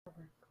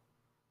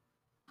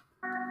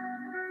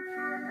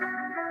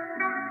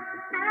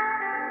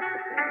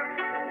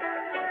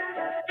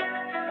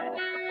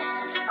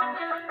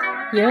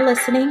You're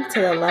listening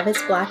to the Love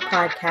is Black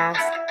podcast,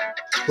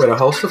 where the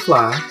hosts are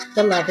fly,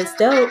 the love is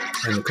dope,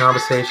 and the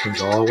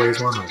conversation's always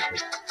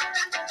 100.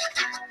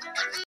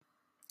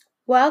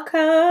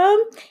 Welcome.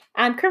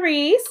 I'm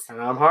Carice.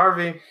 And I'm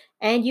Harvey.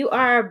 And you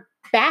are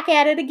back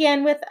at it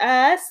again with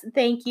us.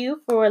 Thank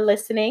you for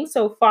listening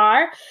so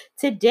far.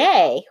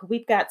 Today,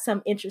 we've got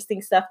some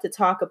interesting stuff to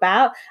talk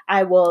about.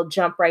 I will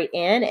jump right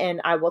in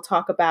and I will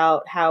talk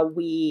about how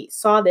we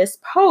saw this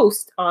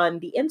post on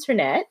the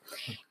internet.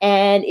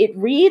 And it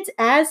reads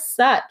as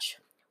such: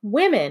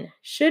 women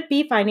should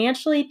be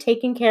financially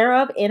taken care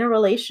of in a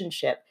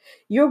relationship.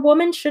 Your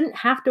woman shouldn't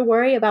have to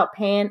worry about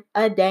paying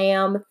a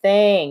damn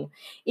thing.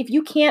 If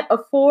you can't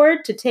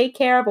afford to take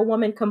care of a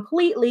woman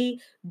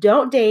completely,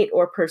 don't date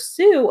or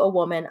pursue a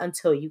woman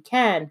until you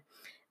can.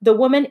 The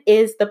woman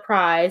is the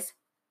prize.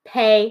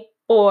 Pay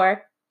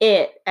for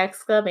it!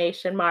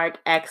 Exclamation mark,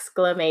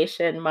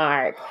 exclamation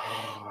mark.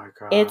 Oh my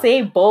God. It's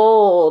a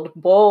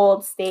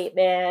bold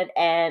statement,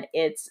 and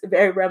it's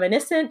very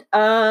reminiscent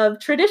of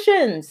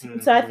traditions.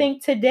 Mm-hmm. So I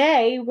think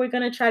today we're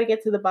going to try to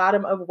get to the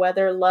bottom of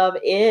whether love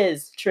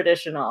is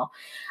traditional.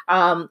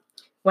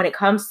 When it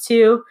comes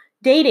to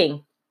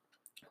dating,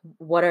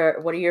 what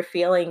are your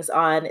feelings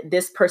on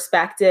this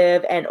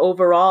perspective and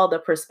overall the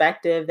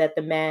perspective that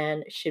the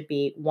man should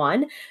be,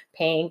 one,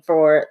 paying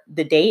for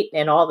the date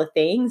and all the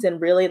things, and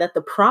really that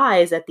the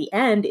prize at the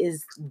end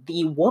is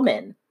the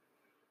woman?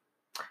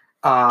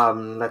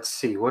 Let's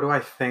see. What do I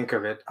think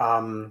of it?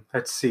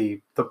 Let's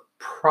see.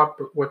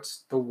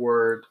 What's the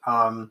word?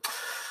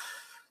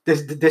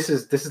 This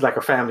is like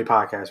a family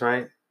podcast,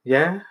 right?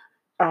 Yeah.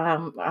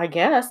 I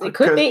guess it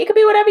could be. It could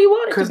be whatever you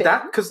want it to be.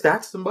 Because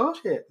that's some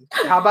bullshit.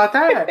 How about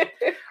that?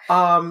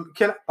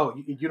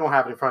 You don't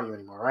have it in front of you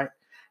anymore, right?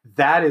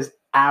 That is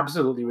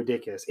absolutely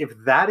ridiculous. If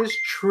that is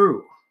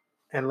true,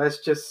 and let's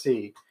just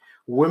see,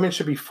 women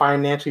should be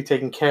financially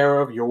taken care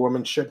of. Your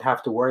woman shouldn't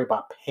have to worry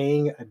about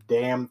paying a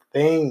damn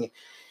thing.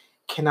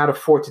 Cannot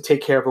afford to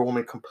take care of a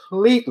woman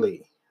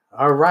completely.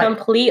 All right.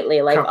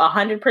 Completely, like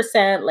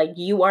 100%. Like,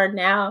 you are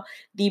now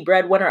the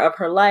breadwinner of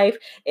her life.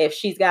 If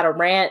she's got a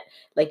rent,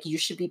 like, you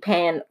should be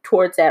paying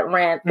towards that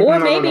rent. Or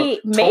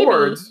maybe.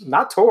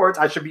 Not towards.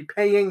 I should be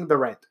paying the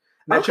rent.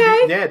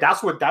 Okay.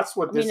 That's what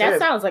this is. That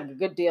sounds like a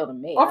good deal to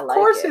me. Of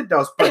course it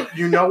does. But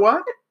you know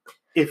what?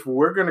 If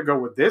we're going to go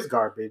with this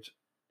garbage,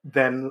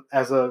 then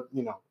I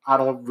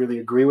don't really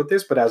agree with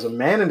this, but as a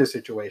man in this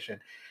situation,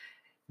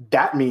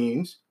 that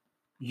means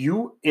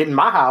you in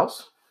my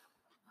house,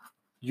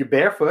 you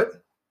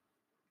barefoot,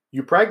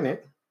 you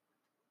pregnant,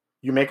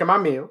 you making my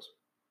meals,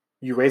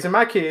 you raising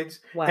my kids,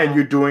 and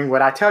you're doing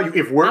what I tell you.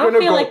 If we're going to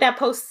go, I feel like that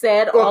post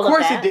said all of that. Of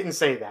course it didn't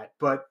say that,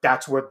 but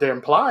that's what they're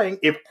implying.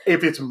 If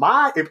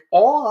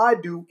all I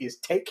do is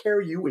take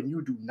care of you and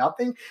you do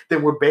nothing,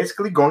 then we're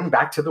basically going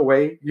back to the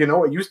way,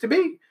 it used to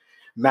be.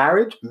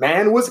 Marriage,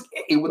 man was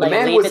it. Like, the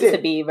man leave was it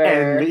to Beaver.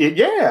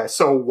 And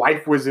so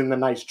wife was in the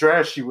nice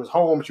dress. She was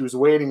home. She was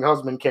waiting.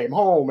 Husband came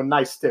home. A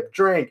nice stiff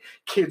drink.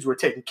 Kids were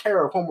taken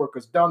care of. Homework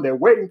was done. They're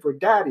waiting for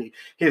daddy.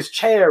 His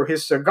chair,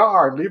 his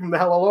cigar. Leave him the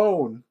hell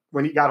alone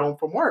when he got home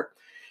from work.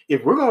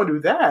 If we're going to do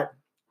that,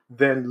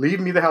 then leave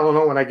me the hell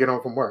alone when I get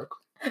home from work.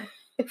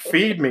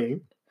 Feed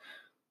me.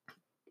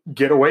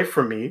 Get away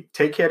from me.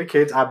 Take care of the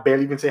kids. I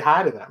barely even say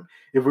hi to them.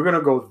 If we're going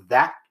to go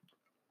that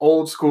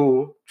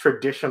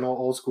traditional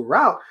old school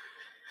route,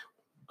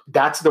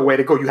 that's the way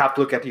to go. You have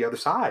to look at the other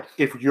side.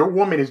 If your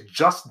woman is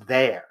just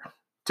there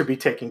to be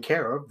taken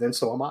care of, then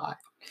so am I.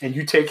 And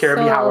you take care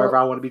of me however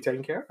I want to be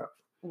taken care of.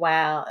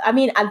 Wow. I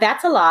mean,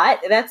 that's a lot.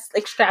 That's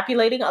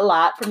extrapolating a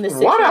lot from this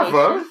situation.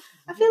 Whatever.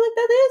 I feel like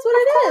that is what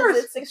it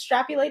is. It's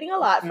extrapolating a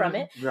lot from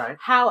it. Right.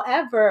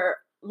 However,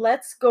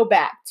 let's go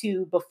back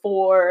to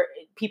before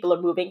people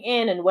are moving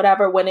in and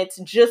whatever, when it's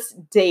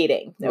just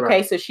dating. Okay.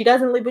 Right. So she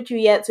doesn't live with you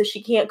yet, so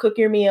she can't cook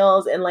your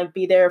meals and like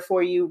be there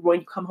for you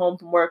when you come home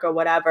from work or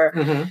whatever.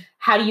 Mm-hmm.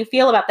 How do you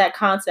feel about that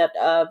concept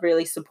of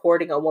really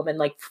supporting a woman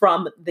like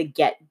from the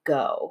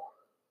get-go?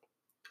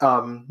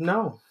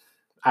 No,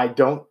 I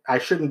don't. I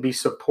shouldn't be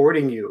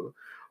supporting you.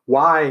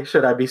 Why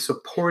should I be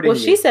supporting you?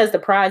 Well, she says the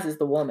prize is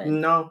the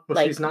woman. No,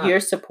 she's not. You're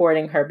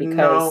supporting her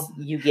because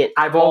you get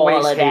I've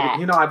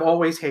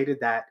always hated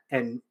that.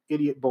 And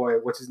idiot boy,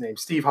 what's his name?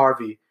 Steve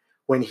Harvey,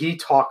 when he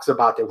talks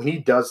about that, when he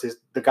does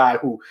the guy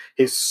who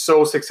is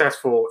so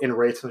successful in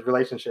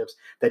relationships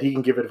that he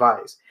can give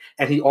advice.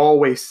 And he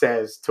always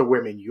says to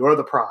women, you're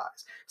the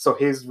prize. So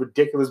his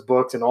ridiculous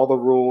books and all the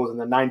rules and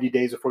the 90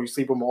 days before you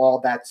sleep with them,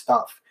 all that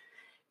stuff.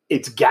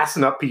 It's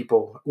gassing up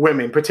people,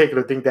 women in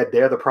particular, think that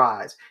they're the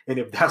prize. And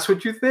if that's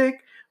what you think,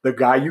 the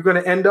guy you're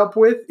going to end up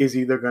with is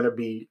either going to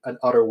be an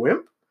utter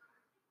wimp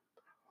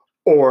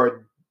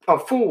or a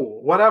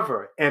fool,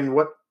 whatever. And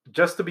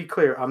just to be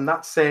clear, I'm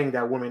not saying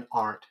that women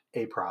aren't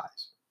a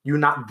prize. You're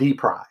not the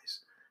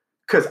prize,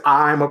 because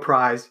I'm a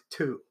prize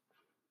too.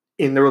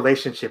 in the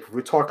relationship.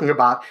 We're talking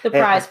about the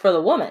prize for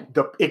the woman.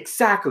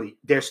 Exactly.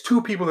 There's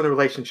two people in a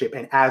relationship,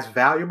 and as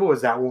valuable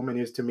as that woman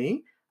is to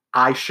me,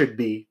 I should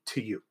be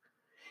to you.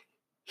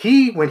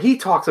 When he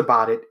talks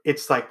about it,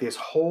 it's like this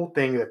whole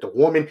thing that the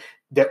woman,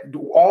 that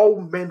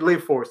all men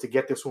live for is to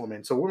get this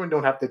woman. So women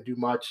don't have to do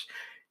much.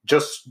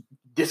 Just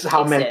this is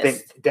how men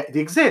think that they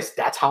exist.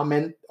 That's how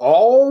men,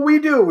 all we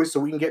do is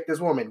so we can get this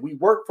woman. We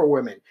work for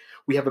women.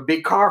 We have a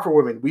big car for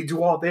women. We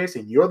do all this,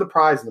 and you're the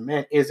prize, and the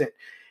man isn't.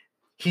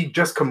 He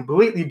just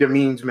completely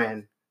demeans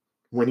men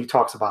when he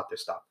talks about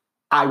this stuff.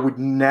 I would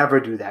never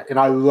do that. And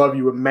I love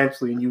you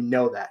immensely, and you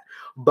know that.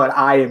 But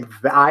I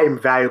am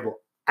valuable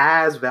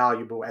as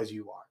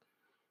you are.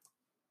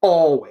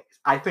 Always.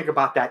 I think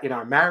about that in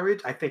our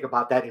marriage. I think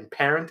about that in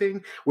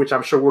parenting, which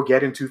I'm sure we'll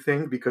get into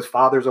things because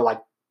fathers are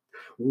like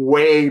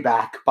way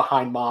back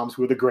behind moms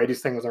who are the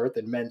greatest thing on earth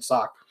and men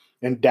suck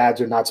and dads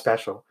are not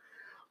special.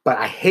 But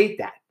I hate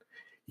that.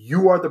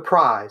 You are the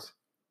prize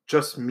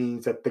just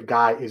means that the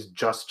guy is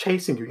just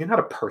chasing you. You're not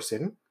a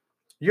person.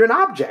 You're an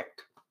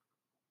object.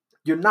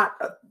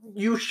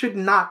 You should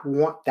not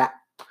want that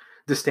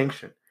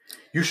distinction.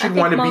 You should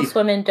want to be. Most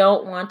women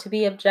don't want to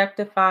be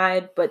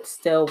objectified, but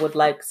still would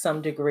like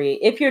some degree,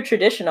 if you're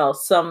traditional,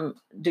 some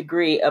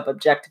degree of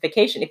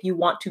objectification. If you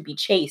want to be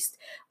chased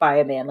by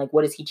a man, like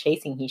what is he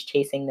chasing? He's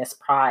chasing this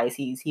prize.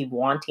 He's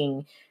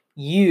wanting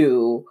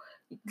you.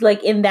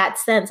 Like in that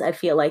sense, I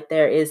feel like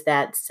there is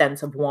that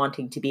sense of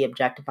wanting to be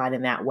objectified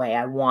in that way.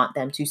 I want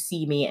them to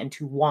see me and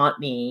to want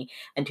me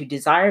and to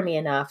desire me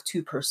enough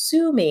to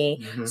pursue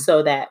me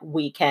so that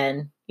we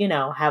can,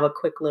 have a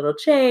quick little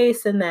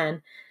chase. And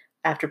then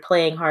after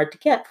playing hard to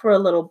get for a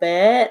little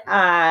bit,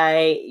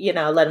 I,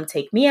 let him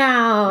take me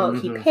out.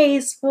 He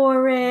pays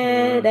for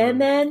it. And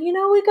then,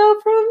 we go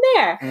from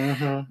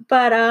there.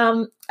 But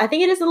I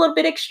think it is a little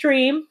bit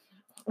extreme.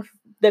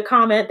 The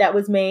comment that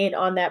was made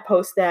on that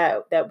post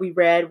that we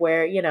read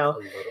where, a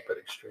little bit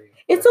extreme.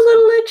 It's a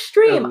little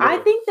extreme. I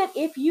think that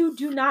if you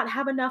do not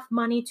have enough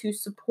money to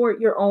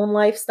support your own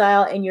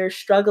lifestyle and you're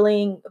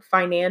struggling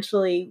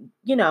financially,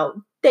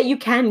 that you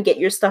can get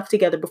your stuff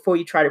together before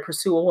you try to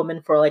pursue a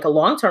woman for like a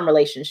long-term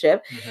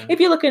relationship. If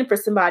you're looking for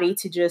somebody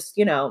to just,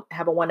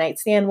 have a one-night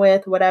stand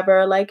with,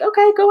 whatever, like,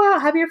 okay, go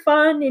out, have your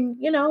fun and,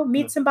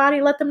 meet somebody,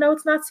 let them know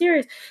it's not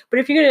serious. But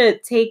if you're going to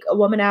take a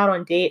woman out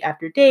on date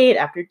after date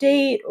after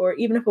date, or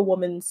even if a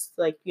woman's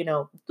like,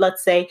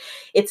 let's say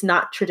it's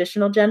not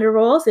traditional gender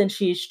roles and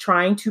she's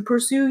trying to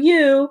pursue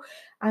you,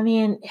 I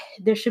mean,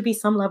 there should be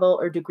some level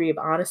or degree of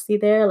honesty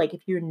there. Like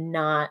if you're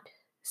not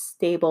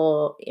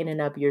stable in and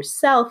of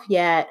yourself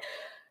yet,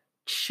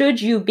 should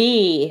you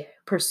be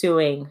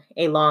pursuing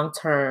a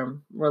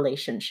long-term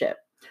relationship?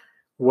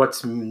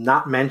 What's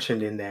not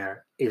mentioned in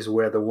there is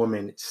where the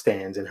woman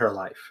stands in her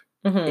life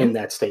in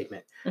that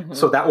statement.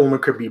 So that woman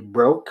could be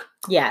broke.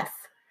 Yes.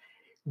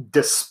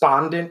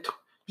 Despondent.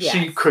 Yes.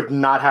 She could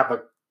not have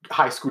a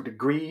high school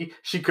degree.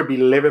 She could be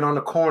living on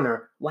the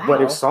corner. Wow.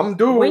 But if some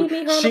dude,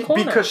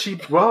 because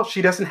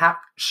she doesn't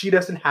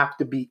have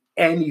to be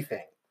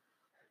anything.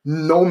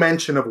 No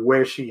mention of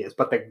where she is,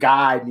 but the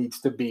guy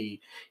needs to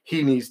be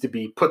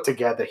put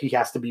together. He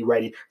has to be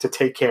ready to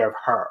take care of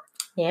her.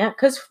 Yeah,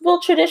 because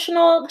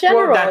traditional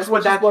gender roles, that's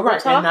what we're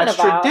talking and that's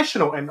about.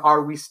 Traditional. And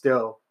are we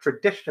still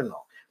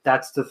traditional?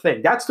 That's the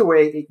thing. That's the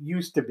way it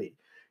used to be.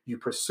 You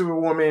pursue a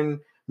woman,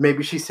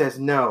 maybe she says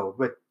no,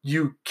 but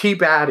you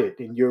keep at it,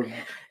 and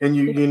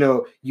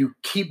you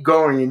keep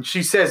going, and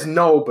she says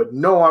no, but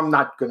no, I'm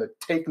not gonna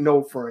take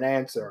no for an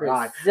answer.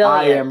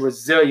 I am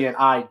resilient.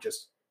 I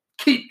just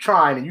keep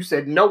trying. And you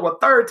said no a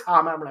third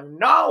time. I'm like,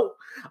 no,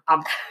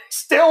 I'm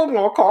still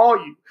going to call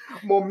you.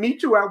 I'm going to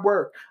meet you at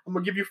work. I'm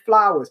going to give you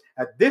flowers.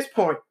 At this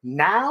point,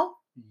 now,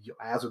 your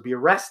ass would be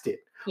arrested.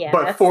 Yeah,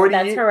 but that's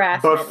 40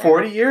 harassment. But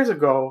 40 years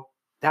ago,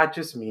 that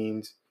just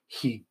means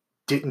he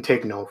didn't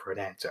take no for an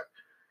answer.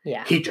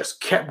 Yeah. He just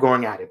kept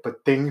going at it.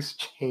 But things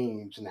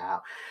change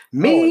now.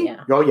 I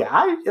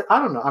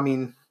don't know. I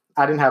mean,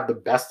 I didn't have the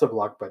best of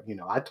luck, but,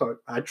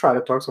 I tried to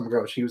talk to some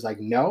girl. She was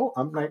like, no.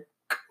 I'm like,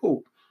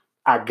 cool.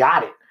 I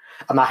got it.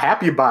 I'm not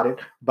happy about it,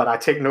 but I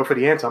take no for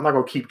the answer. I'm not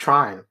going to keep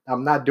trying.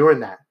 I'm not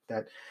doing that.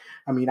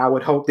 I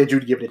would hope that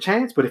you'd give it a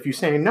chance, but if you're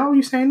saying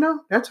no,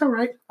 that's all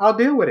right. I'll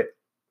deal with it.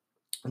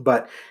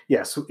 But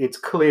yes, it's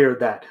clear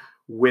that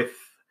with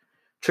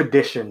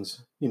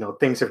traditions,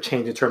 things have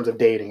changed in terms of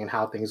dating and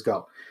how things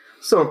go.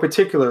 So in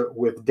particular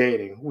with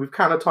dating, we've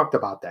kind of talked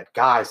about that.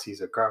 Guy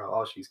sees a girl,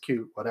 oh, she's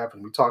cute, whatever.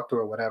 And we talk to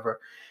her, whatever.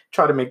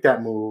 Try to make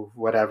that move,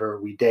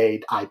 whatever. We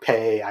date, I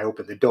pay, I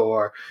open the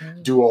door,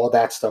 do all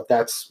that stuff.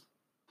 That's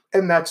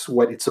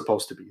what it's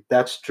supposed to be.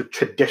 That's the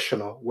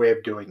traditional way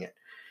of doing it.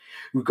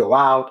 We go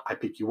out, I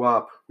pick you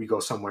up, we go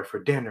somewhere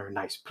for dinner, a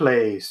nice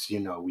place,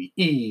 we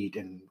eat,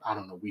 and I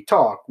don't know, we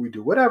talk, we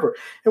do whatever.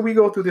 And we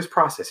go through this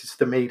process. It's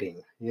the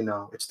mating,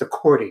 it's the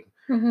courting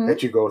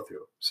that you go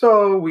through.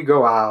 So we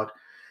go out,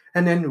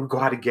 and then we go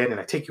out again, and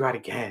I take you out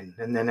again,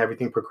 and then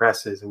everything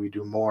progresses, and we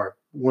do more.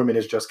 Women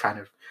is just kind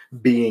of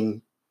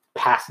being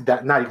passed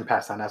that, not even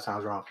passed on, that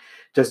sounds wrong,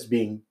 just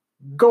being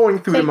going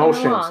through the Taking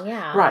motions. along,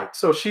 yeah. Right.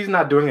 So she's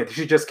not doing it.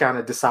 She's just kind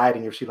of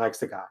deciding if she likes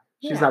the guy.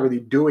 She's not really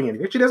doing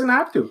anything. She doesn't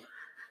have to.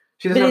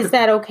 But is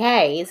that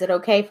okay? Is it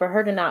okay for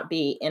her to not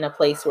be in a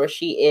place where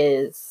she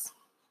is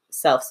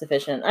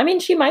self-sufficient? I mean,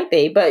 she might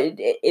be, but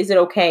is it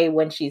okay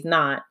when she's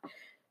not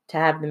to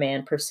have the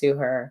man pursue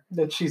her?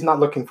 Then she's not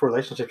looking for a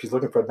relationship. She's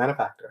looking for a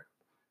benefactor.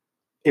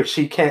 If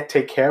she can't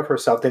take care of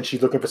herself, then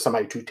she's looking for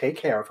somebody to take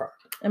care of her.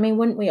 I mean,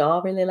 wouldn't we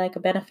all really like a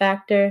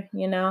benefactor,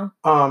 you know?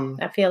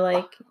 I feel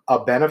like a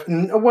benefit.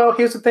 Well,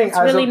 here's the thing. It's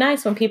really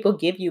nice when people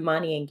give you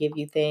money and give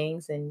you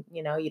things, and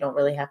you know, you don't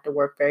really have to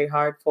work very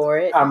hard for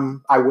it.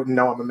 I wouldn't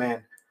know I'm a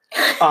man.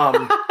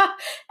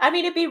 I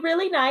mean, it'd be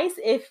really nice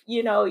if,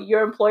 you know,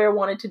 your employer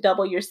wanted to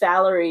double your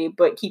salary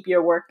but keep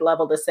your work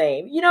level the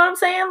same. You know what I'm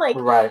saying? Like,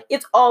 right.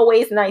 It's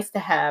always nice to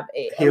have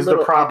Here's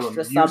little the problem.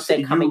 extra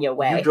something coming your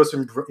way. You just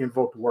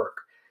invoked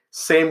work.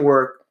 Same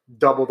work,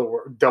 double the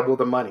work, double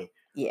the money.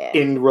 Yeah.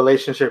 In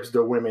relationships,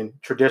 the women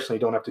traditionally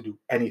don't have to do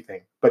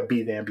anything but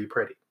be there and be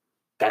pretty.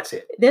 That's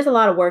it. There's a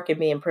lot of work in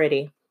being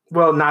pretty.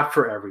 Well, not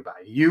for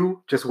everybody.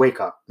 You just wake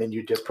up and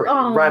you just pretty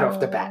right off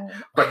the bat.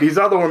 But these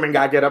other women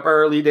got to get up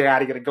early. They got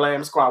to get a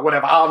glam squad,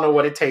 whatever. I don't know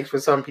what it takes for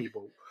some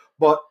people.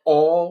 But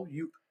all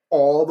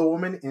the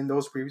women in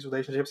those previous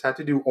relationships had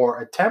to do,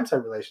 or attempts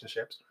at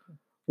relationships,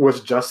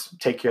 was just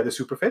take care of the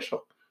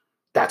superficial.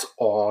 That's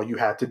all you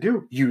had to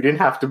do. You didn't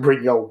have to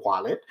bring your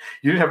wallet.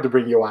 You didn't have to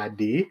bring your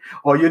ID.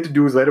 All you had to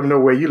do is let him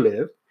know where you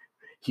live.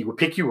 He would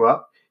pick you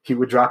up. He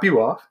would drop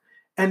you off.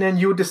 And then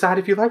you would decide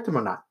if you liked him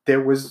or not.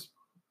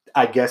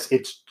 I guess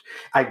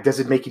does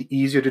it make it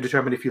easier to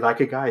determine if you like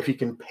a guy, if he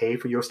can pay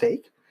for your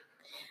steak?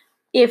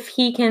 If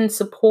he can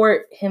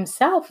support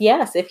himself,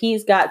 yes. If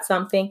he's got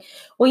something.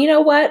 Well, you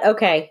know what?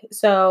 Okay.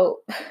 So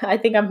I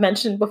think I've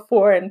mentioned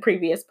before in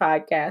previous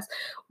podcasts,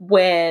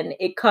 when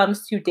it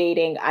comes to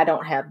dating, I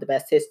don't have the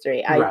best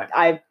history.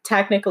 I've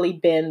technically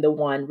been the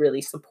one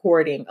really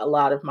supporting a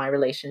lot of my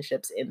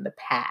relationships in the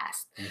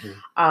past.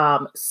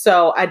 Mm-hmm.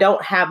 So I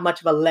don't have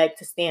much of a leg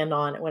to stand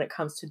on when it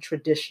comes to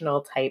traditional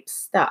type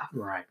stuff.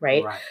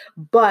 Right.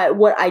 But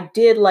what I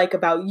did like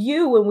about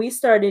you when we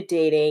started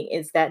dating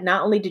is that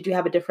not only did you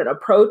have a different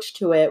approach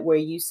to it where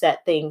you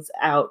set things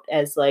out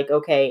as like,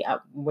 okay,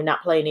 we're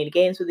not playing any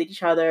games with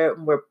each other.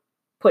 We're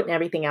putting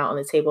everything out on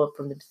the table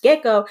from the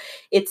get-go.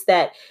 It's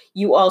that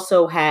you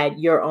also had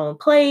your own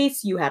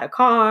place, you had a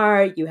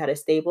car, you had a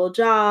stable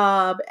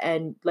job,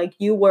 and like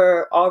you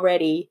were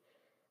already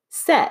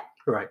set.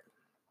 Right.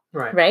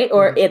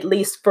 Or at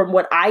least from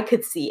what I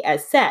could see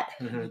as set.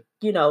 Mm-hmm.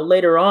 You know,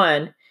 later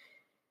on,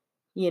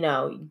 you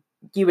know,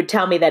 you would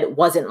tell me that it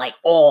wasn't like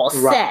all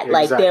set.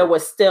 Like there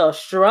was still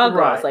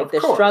struggles. Like the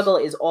struggle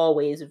is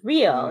always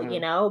real, you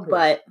know,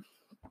 but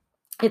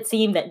it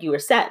seemed that you were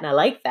set, and I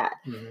like that.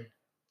 Mm-hmm.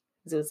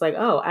 So it's like,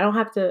 oh, I don't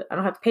have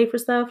to pay for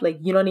stuff. Like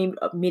you don't need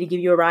me to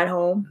give you a ride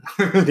home.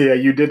 Yeah,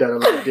 you did that a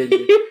lot, didn't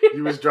you?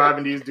 You was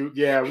driving these dudes.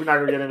 Yeah, we're not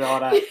gonna get into all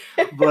that.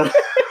 But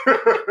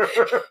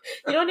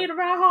you don't need a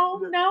ride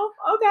home? No?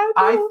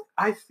 Okay. Cool.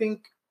 I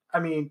think,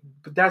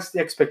 but that's the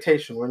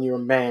expectation. When you're a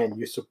man,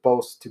 you're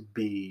supposed to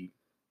be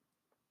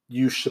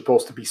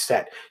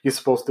set. You're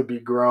supposed to be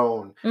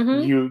grown.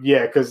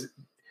 Mm-hmm.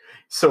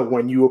 So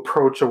when you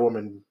approach a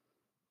woman,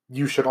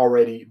 you should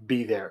already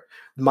be there.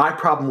 My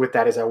problem with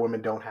that is that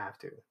women don't have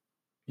to.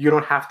 You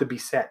don't have to be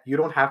set. You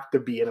don't have to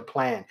be in a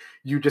plan.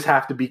 You just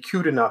have to be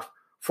cute enough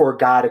for a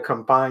guy to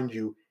come find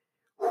you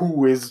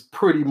who is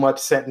pretty much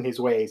set in his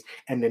ways,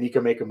 and then he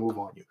can make a move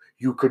on you.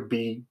 You could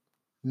be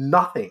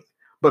nothing,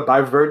 but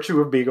by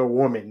virtue of being a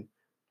woman,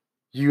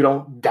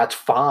 that's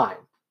fine.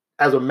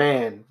 As a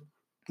man,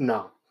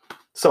 no.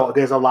 So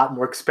there's a lot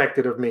more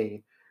expected of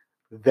me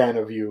than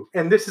of you.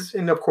 And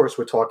of course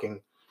we're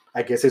talking,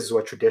 I guess this is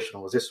what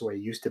traditional is. This is the way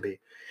it used to be.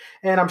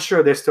 And I'm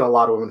sure there's still a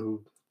lot of women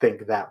who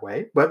think that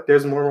way, but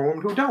there's more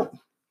women who don't.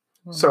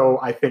 Mm-hmm. So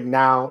I think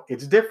now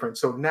it's different.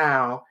 So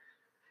now,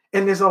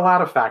 and there's a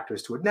lot of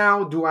factors to it.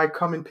 Now, do I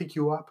come and pick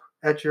you up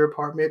at your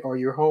apartment or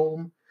your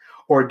home,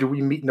 or do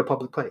we meet in a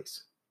public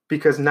place?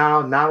 Because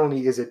now, not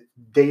only is it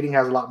dating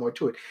has a lot more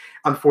to it.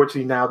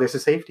 Unfortunately, now there's a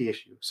safety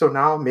issue. So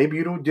now maybe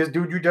you don't just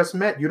dude you just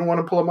met. You don't want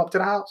to pull him up to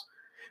the house.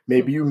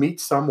 Maybe you meet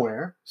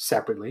somewhere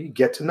separately,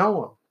 get to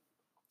know him.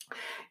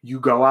 You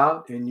go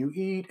out and you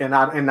eat, and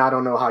I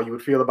don't know how you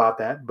would feel about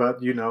that,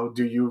 but you know,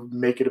 do you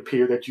make it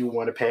appear that you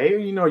want to pay?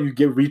 You know, you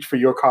reach for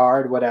your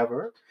card,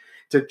 whatever,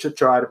 to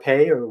try to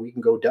pay, or we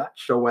can go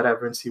Dutch or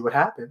whatever and see what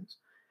happens.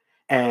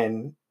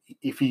 And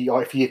if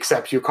he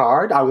accepts your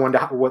card, I wonder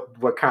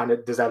what kind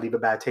of, does that leave a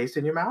bad taste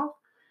in your mouth?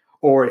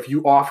 Or if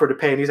you offer to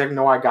pay and he's like,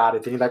 no, I got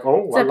it. Then you're like,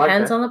 oh, I like that.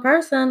 Depends on the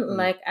person. Mm.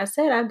 Like I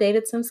said, I've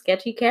dated some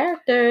sketchy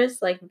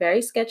characters, like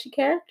very sketchy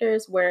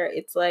characters where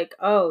it's like,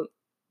 oh,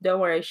 don't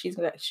worry, she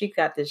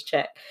got this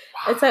check.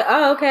 Wow. It's like,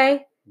 oh,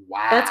 okay.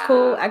 Wow. That's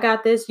cool. I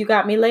got this. You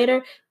got me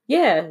later?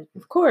 Yeah,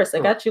 of course. I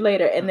got you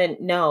later. And then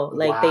no,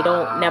 like they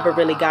don't never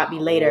really got me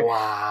later.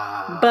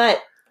 Wow.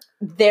 But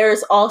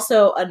there's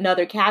also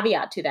another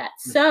caveat to that.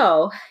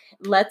 So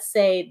let's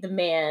say the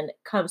man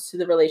comes to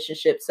the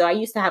relationship. So I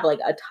used to have like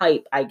a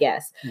type, I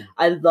guess.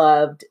 I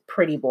loved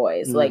pretty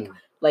boys, like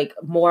like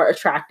more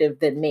attractive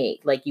than me.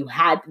 Like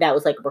that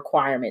was like a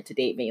requirement to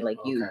date me. Like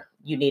Okay.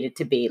 you needed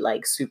to be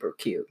like super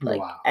cute,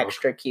 like Wow.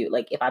 extra cute.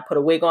 Like if I put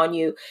a wig on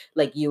you,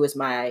 like you was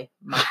my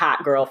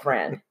hot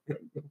girlfriend,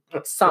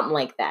 something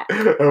like that.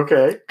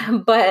 Okay.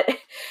 But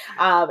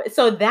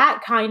so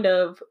that kind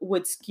of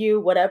would skew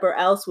whatever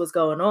else was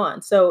going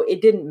on. So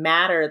it didn't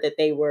matter that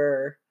they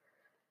were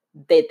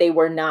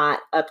not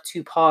up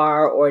to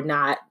par or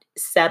not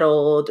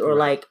settled, or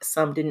Right. like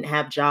some didn't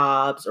have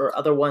jobs, or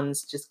other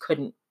ones just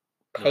couldn't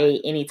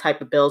pay any type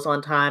of bills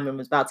on time and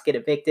was about to get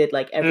evicted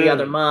like every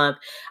other month.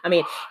 I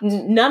mean,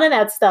 none of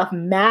that stuff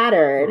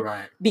mattered,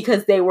 Right.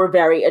 because they were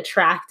very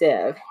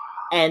attractive.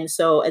 And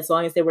so as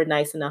long as they were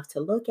nice enough to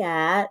look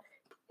at,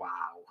 Wow.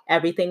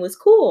 everything was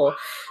cool.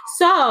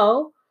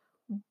 So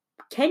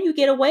can you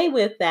get away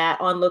with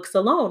that on looks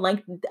alone?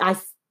 Like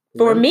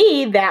for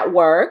me, that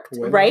worked,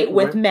 right?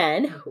 With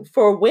men.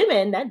 For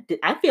women,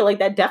 I feel like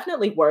that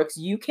definitely works.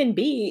 You can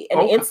be an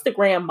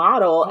Instagram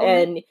model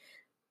and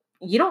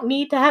you don't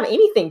need to have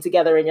anything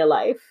together in your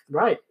life.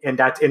 Right. And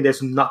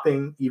there's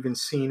nothing even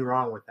seen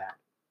wrong with that.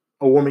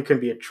 A woman can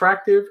be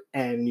attractive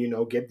and,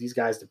 get these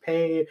guys to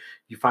pay.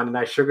 You find a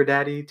nice sugar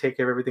daddy, take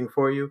care of everything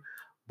for you.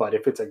 But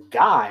if it's a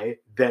guy,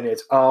 then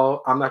it's,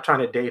 I'm not trying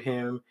to date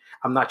him.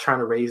 I'm not trying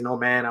to raise no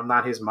man. I'm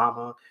not his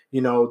mama.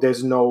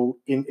 There's no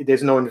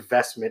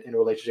investment in a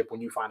relationship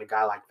when you find a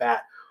guy like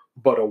that.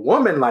 But a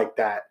woman like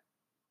that,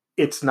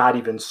 it's not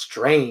even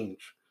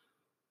strange.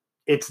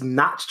 It's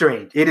not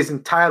strange. It is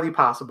entirely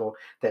possible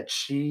that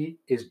she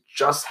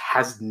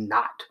has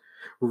not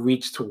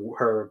reached to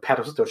her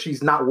pedestal.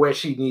 She's not where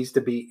she needs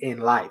to be in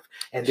life,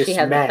 and this she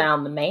hasn't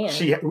found the man.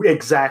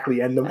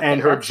 Exactly, and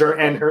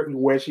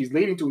where she's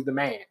leading to is the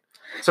man.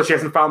 So she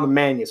hasn't found the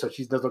man yet. So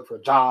she's just looking for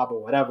a job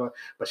or whatever,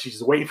 but she's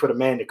just waiting for the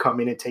man to come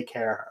in and take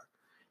care of her,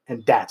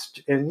 and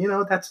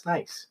that's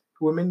nice.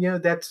 Women,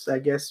 that's, I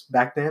guess,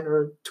 back then,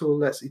 or to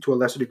a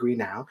lesser degree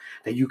now,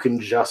 that you can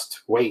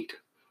just wait.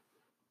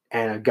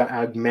 And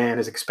a man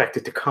is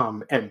expected to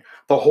come. And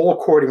the whole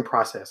courting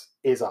process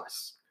is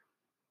us.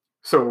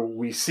 So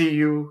we see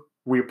you,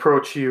 we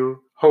approach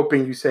you,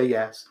 hoping you say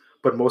yes.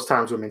 But most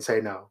times women say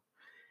no.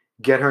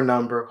 Get her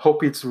number.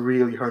 Hope it's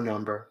really her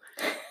number.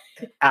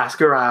 Ask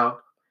her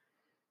out.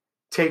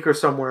 Take her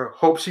somewhere.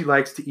 Hope she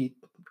likes to eat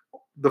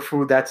the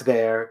food that's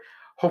there.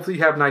 Hopefully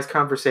you have a nice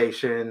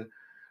conversation.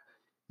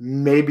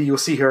 Maybe you'll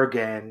see her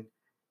again.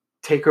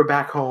 Take her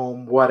back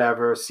home,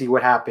 whatever. See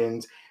what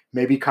happens.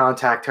 Maybe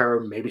contact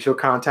her. Maybe she'll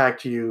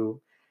contact you.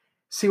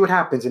 See what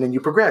happens. And then you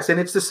progress. And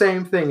it's the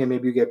same thing. And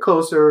maybe you get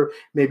closer.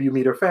 Maybe you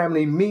meet her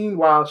family.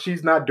 Meanwhile,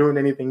 she's not doing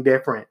anything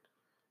different.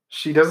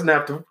 She doesn't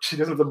have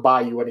to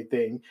buy you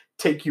anything,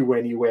 take you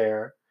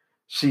anywhere.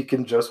 She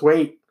can just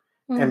wait.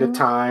 Mm-hmm. And the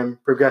time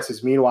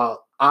progresses.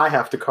 Meanwhile, I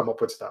have to come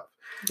up with stuff.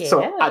 Yeah.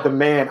 So the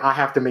man, I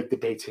have to make the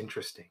dates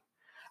interesting.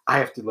 I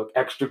have to look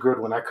extra good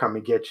when I come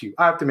and get you.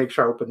 I have to make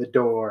sure I open the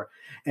door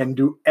and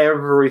do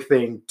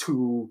everything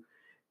to...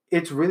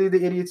 It's really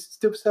the idiot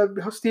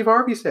Steve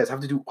Harvey says. I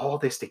have to do all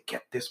this to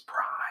get this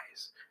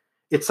prize.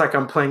 It's like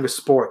I'm playing a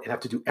sport and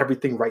have to do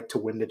everything right to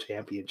win the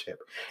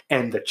championship.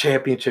 And the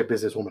championship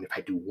is this woman. If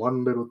I do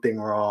one little thing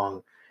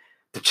wrong,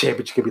 the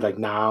championship can be like,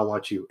 nah, I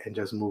want you, and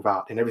just move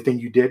out. And everything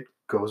you did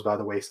goes by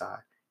the wayside.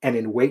 And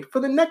then wait for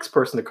the next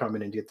person to come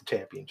in and get the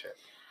championship.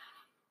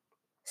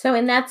 So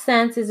in that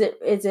sense, is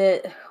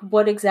it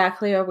what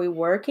exactly are we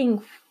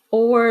working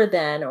for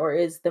then, or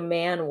is the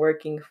man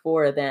working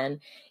for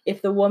then?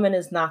 If the woman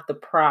is not the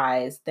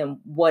prize, then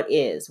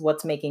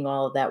what's making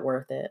all of that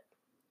worth it?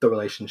 The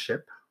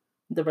relationship.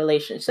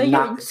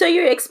 So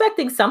you're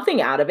expecting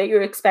something out of it.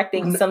 You're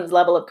expecting some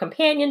level of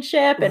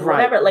companionship and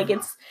whatever. Like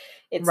it's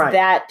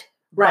that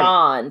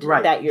bond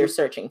that you're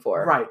searching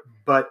for. Right.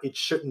 But it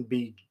shouldn't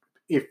be,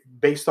 if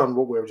based on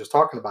what we were just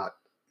talking about,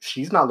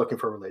 she's not looking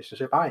for a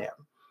relationship. I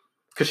am.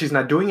 Because she's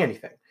not doing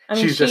anything. I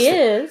mean, she's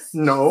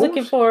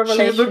looking for a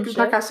relationship.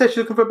 Like I said, she's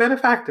looking for a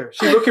benefactor.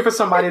 She's looking for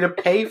somebody to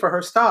pay for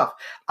her stuff.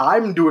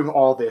 I'm doing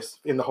all this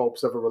in the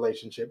hopes of a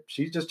relationship.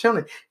 She's just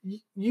chilling.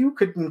 You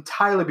could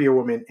entirely be a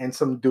woman and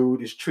some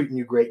dude is treating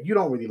you great. You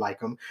don't really like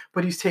him,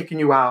 but he's taking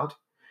you out.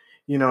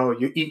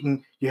 You're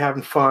eating, you're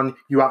having fun,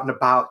 you're out and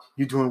about,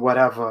 you're doing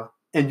whatever,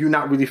 and you're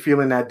not really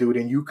feeling that dude,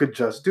 and you could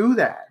just do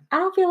that. I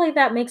don't feel like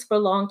that makes for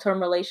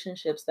long-term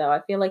relationships, though.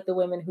 I feel like the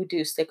women who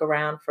do stick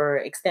around for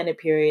extended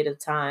period of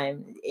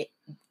time,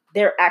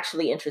 they're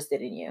actually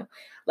interested in you.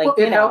 Like,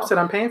 it helps that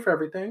I'm paying for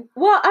everything.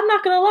 Well, I'm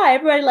not going to lie.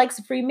 Everybody likes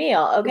a free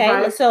meal, okay?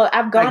 Right. So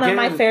I've gone on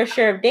my fair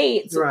share of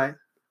dates. Right.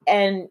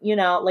 And,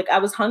 I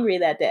was hungry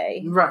that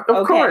day. Right.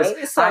 Of course.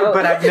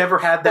 But I've never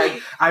had that.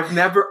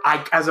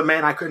 As a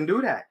man, I couldn't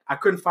do that. I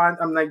couldn't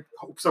I'm like,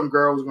 hope some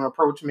girl was going to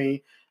approach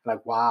me.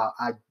 Like, wow,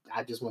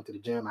 I just went to the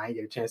gym. I didn't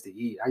get a chance to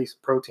eat. I used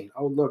some protein.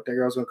 Oh, look, that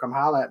girl's going to come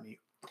holler at me.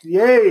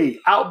 Yay,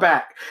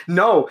 Outback.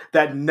 No,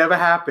 that never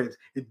happens.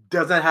 It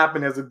doesn't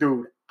happen as a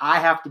dude. I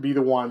have to be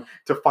the one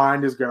to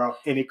find this girl.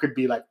 And it could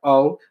be like,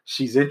 oh,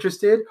 she's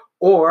interested.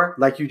 Or,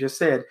 like you just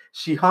said,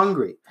 she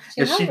hungry.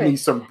 She's She hungry.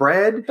 needs some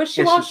bread. But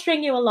she won't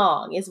string you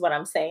along, is what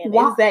I'm saying.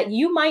 Why? Is that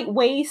you might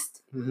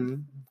waste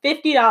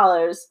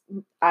 $50,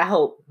 I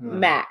hope,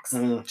 max.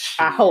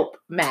 I hope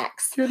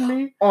max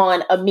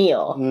on a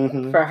meal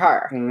for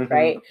her,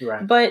 right?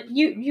 But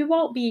you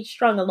won't be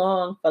strung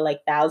along for like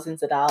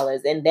thousands of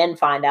dollars and then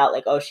find out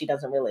like, oh, she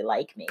doesn't really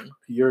like me.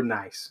 You're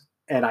nice.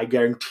 And I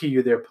guarantee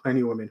you there are plenty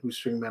of women who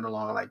string men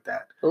along like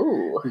that.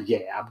 Ooh.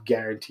 Yeah, I'm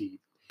guaranteed.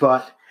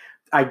 But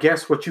I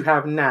guess what you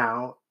have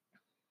now,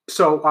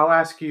 so I'll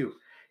ask you,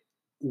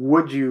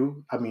 would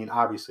you, I mean,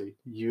 obviously,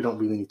 you don't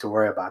really need to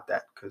worry about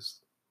that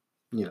because,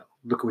 you know,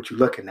 look at what you're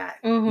looking at.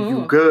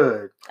 You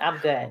good. I'm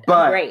good. But,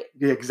 I'm great.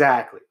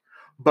 Exactly.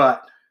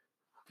 But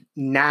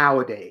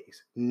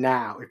nowadays,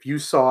 if you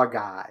saw a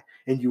guy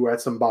and you were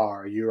at some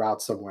bar or you're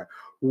out somewhere,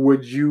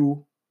 would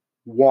you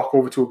walk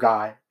over to a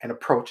guy and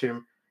approach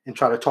him and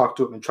try to talk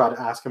to him and try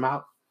to ask him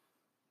out?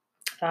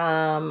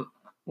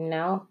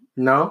 No.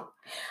 No?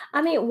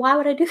 I mean, why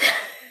would I do that?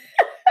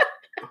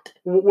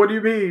 What do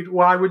you mean?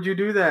 Why would you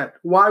do that?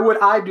 Why would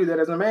I do that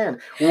as a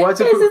man? Because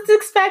it's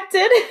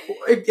expected.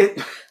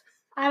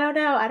 I don't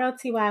know. I don't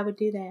see why I would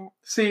do that.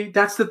 See,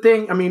 that's the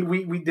thing. I mean,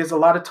 we there's a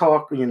lot of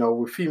talk, you know,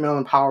 with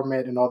female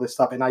empowerment and all this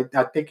stuff, and I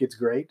think it's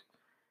great,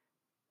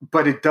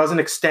 but it doesn't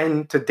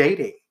extend to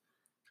dating.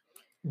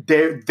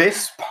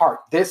 This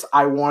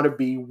I want to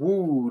be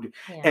wooed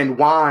and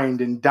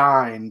wined and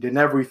dined and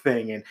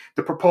everything, and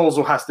the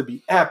proposal has to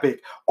be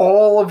epic.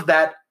 All of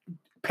that.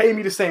 Pay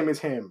me the same as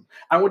him.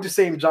 I want the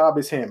same job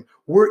as him.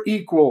 We're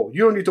equal.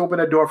 You don't need to open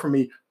that door for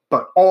me.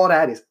 But all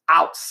that is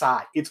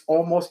outside. It's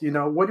almost, you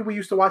know, what did we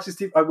used to watch this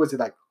TV? Was it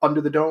like Under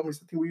the Dome is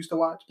the thing we used to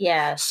watch?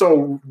 Yeah.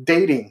 So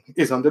dating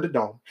is Under the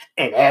Dome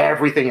and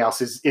everything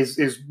else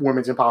is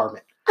women's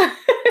empowerment.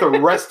 The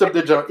rest of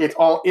the junk, it's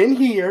all in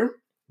here.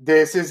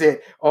 This is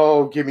it.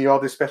 Oh, give me all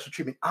this special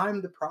treatment.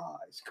 I'm the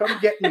prize. Come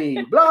get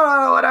me.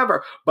 Blah,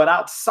 whatever. But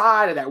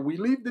outside of that, we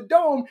leave the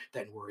dome,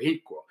 then we're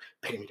equal.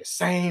 Pay me the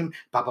same.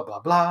 Blah, blah, blah,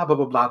 blah, blah,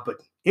 blah, blah. But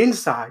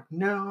inside,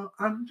 no,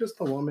 I'm just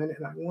a woman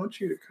and I want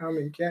you to come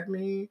and get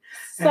me.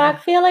 So I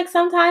feel like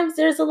sometimes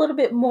there's a little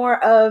bit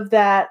more of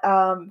that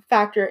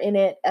factor in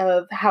it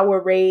of how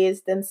we're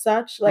raised and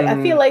such. Like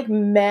I feel like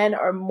men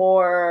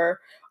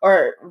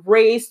are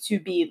raised to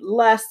be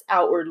less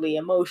outwardly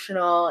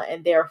emotional,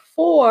 and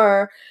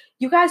therefore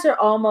you guys are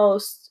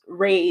almost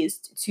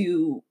raised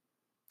to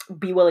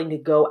be willing to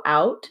go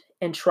out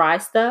and try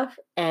stuff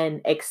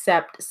and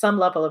accept some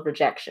level of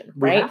rejection,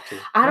 right?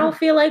 I don't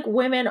feel like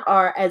women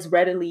are as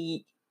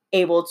readily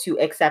able to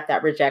accept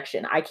that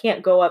rejection. I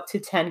can't go up to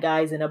 10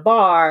 guys in a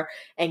bar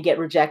and get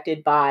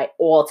rejected by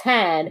all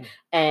 10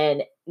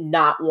 and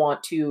not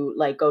want to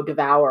like go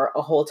devour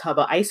a whole tub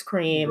of ice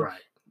cream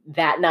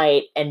that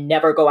night and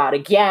never go out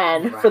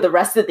again for the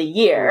rest of the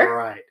year.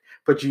 Right.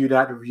 But you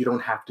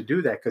don't have to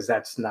do that because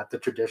that's not the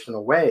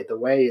traditional way. The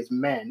way is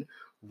men.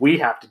 We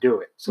have to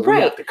do it. So we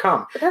have to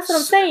come. But that's what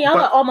I'm saying. Y'all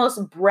are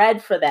almost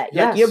bred for that.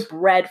 Like you're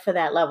bred for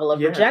that level of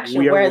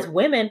rejection. Whereas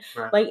women,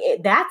 like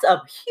that's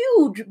a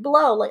huge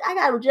blow. Like I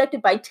got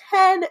rejected by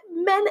 10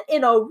 men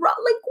in a row.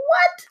 Like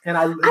what? And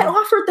I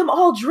offered them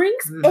all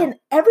drinks and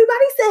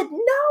everybody said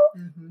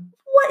no.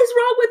 What is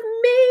wrong with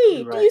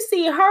me? Do you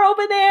see her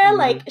over there?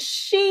 Like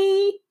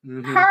she,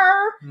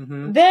 her,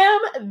 them,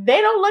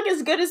 they don't look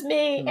as good as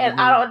me. And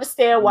I don't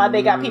understand why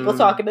they got people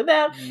talking to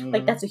them.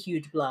 Like that's a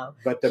huge blow.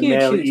 But the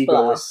male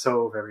ego is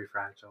so very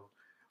fragile.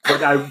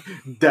 But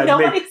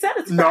nobody said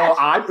it's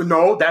fragile.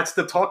 No, that's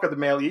the talk of the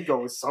male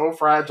ego is so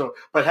fragile.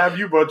 But have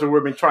you a bunch of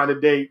women trying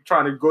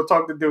to go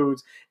talk to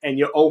dudes and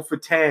you're 0 for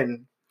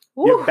 10.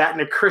 You're batting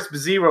a crisp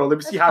 0. Let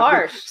me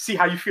see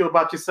how you feel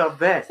about yourself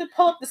then. To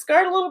pull up the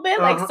skirt a little bit,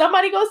 like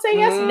somebody gonna say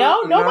yes.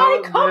 No,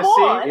 nobody. Come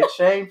on. See, it's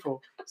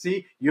shameful.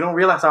 See, you don't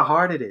realize how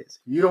hard it is.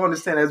 You don't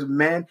understand as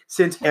men,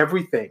 since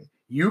everything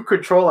you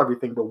control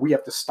everything, but we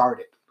have to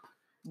start it.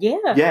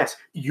 Yeah. Yes,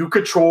 you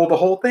control the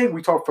whole thing.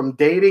 We talk from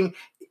dating,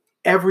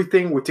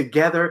 everything. We're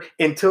together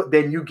until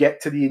then. You get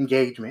to the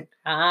engagement,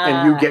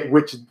 and you get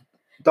which.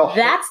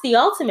 That's the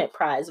ultimate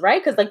prize, right?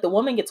 Because like the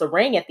woman gets a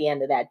ring at the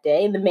end of that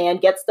day and the man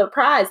gets the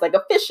prize. Like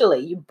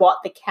officially, you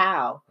bought the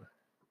cow.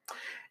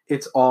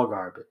 It's all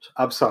garbage.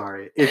 I'm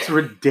sorry. It's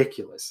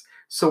ridiculous.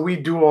 So we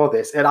do all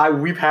this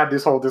and we've had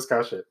this whole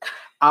discussion.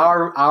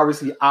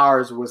 Ours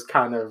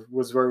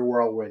was very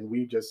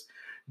whirlwind.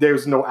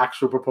 There's no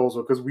actual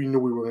proposal because we knew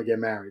we were going to get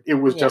married. It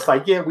was just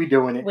like, we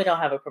doing it. We don't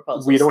have a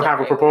proposal. We don't have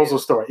a proposal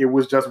story. It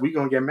was just, we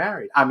going to get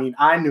married. I mean,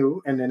 I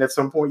knew. And then at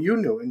some point you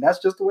knew, and that's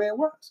just the way it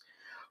was.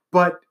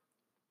 But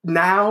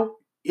now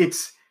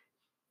it's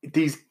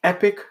these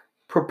epic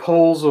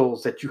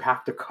proposals that you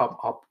have to come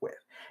up with.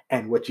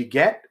 And what you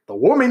get, the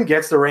woman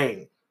gets the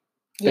ring.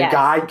 The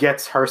guy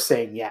gets her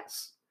saying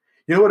yes.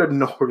 You know what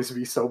annoys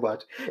me so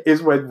much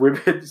is when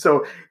women,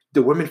 so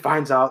the woman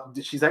finds out,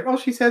 she's like, oh,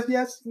 she says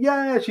yes.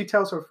 Yeah, she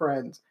tells her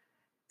friends.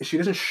 She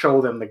doesn't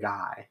show them the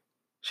guy.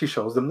 She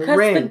shows them the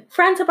ring. The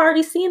friends have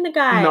already seen the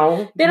guy.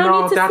 No, they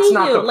don't need to see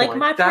you. Like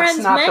my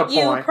that's friends met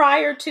you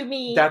prior to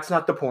me. That's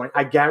not the point.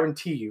 I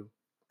guarantee you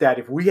that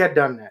if we had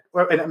done that,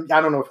 and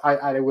I don't know if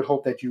I would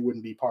hope that you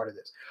wouldn't be part of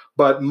this,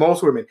 but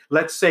most women,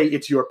 let's say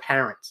it's your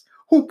parents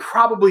who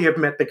probably have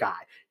met the guy.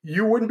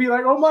 You wouldn't be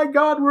like, oh my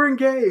God, we're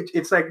engaged.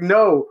 It's like,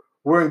 no,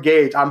 we're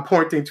engaged. I'm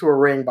pointing to a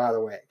ring, by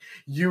the way.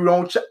 You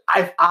don't,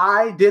 if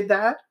I did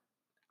that,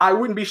 I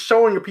wouldn't be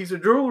showing a piece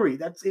of jewelry.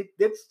 That's it.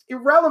 It's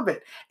irrelevant.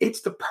 It's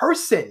the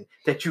person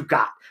that you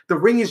got. The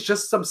ring is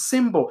just some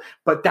symbol,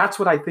 but that's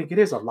what I think it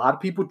is. A lot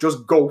of people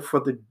just go for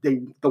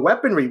the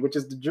weaponry, which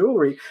is the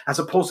jewelry, as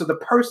opposed to the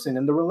person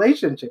and the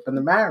relationship and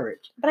the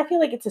marriage. But I feel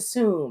like it's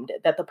assumed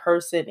that the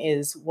person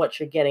is what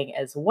you're getting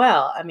as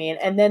well. I mean,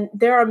 and then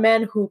there are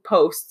men who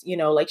post,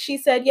 like she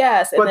said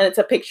yes, and then it's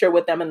a picture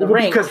with them in the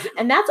ring.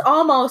 And that's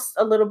almost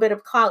a little bit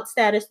of clout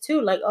status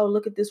too. Like, oh,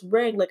 look at this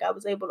ring. Like, I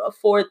was able to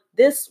afford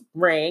this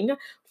ring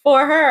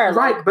for her.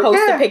 Right, like,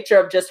 post a picture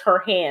of just her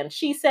hand.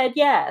 She said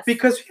yes.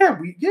 Because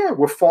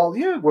we're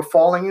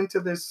falling into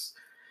this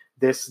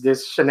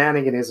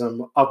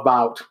shenaniganism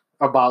about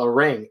a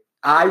ring.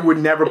 I would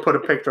never put a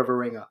picture of a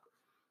ring up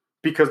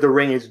because the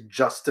ring is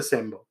just a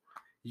symbol.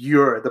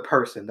 You're the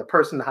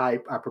person I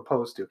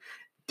propose to.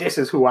 This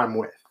is who I'm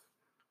with.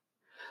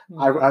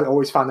 Mm-hmm. I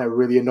always found that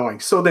really annoying.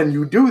 So then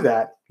you do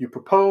that, you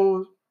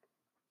propose,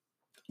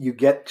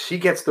 she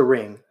gets the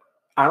ring.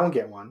 I don't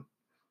get one.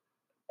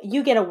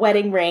 You get a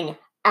wedding ring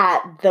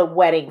at the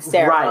wedding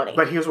ceremony. Right,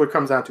 but here's what it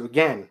comes down to.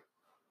 Again,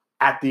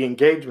 at the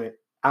engagement,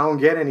 I don't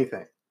get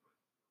anything.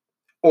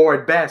 Or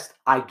at best,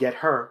 I get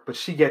her, but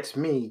she gets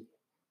me,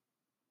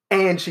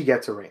 and she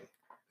gets a ring.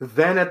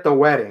 Then at the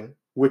wedding,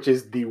 which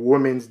is the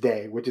women's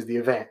day, which is the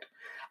event,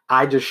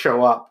 I just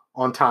show up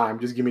on time.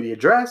 Just give me the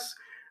address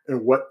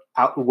and what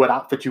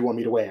outfit you want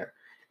me to wear.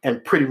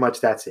 And pretty much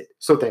that's it.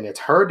 So then it's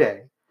her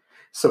day.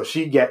 So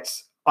she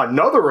gets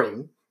another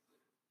ring.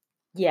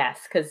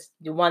 Yes, because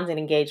one's an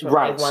engagement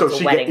ring,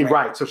 one's a wedding ring.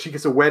 Right, so she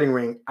gets a wedding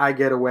ring, I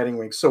get a wedding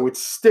ring. So it's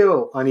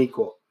still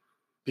unequal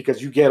because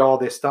you get all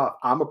this stuff.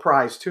 I'm a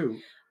prize too.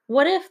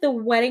 What if the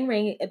wedding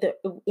ring, the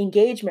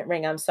engagement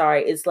ring,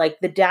 is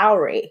like the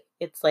dowry?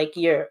 It's like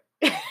you're...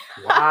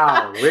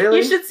 Wow, really?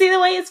 You should see the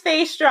way his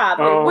face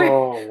dropped.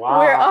 Oh,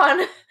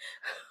 wow.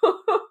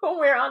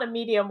 We're on a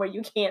medium where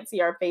you can't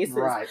see our faces.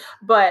 Right.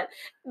 But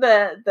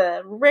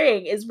the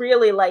ring is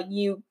really like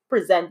you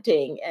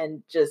presenting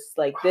and just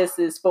like, this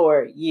is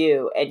for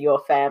you and your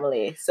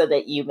family so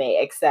that you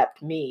may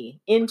accept me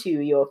into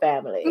your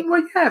family.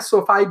 Well, yeah. So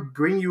if I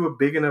bring you a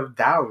big enough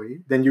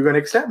dowry, then you're going to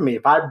accept me.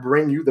 If I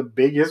bring you the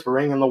biggest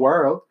ring in the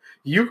world,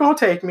 you're going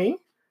to take me.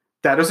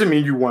 That doesn't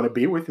mean you want to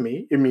be with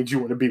me. It means you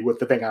want to be with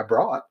the thing I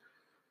brought.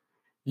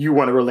 You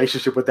want a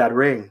relationship with that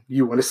ring.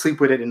 You want to sleep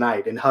with it at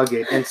night and hug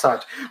it and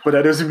such. But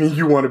that doesn't mean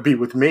you want to be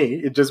with me.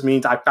 It just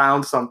means I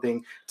found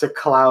something to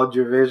cloud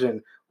your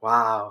vision.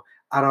 Wow.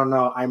 I don't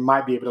know. I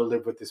might be able to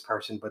live with this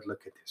person, but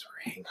look at this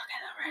ring. Look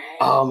at the ring.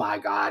 Oh my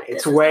God.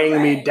 It's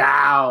weighing me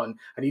down.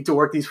 I need to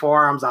work these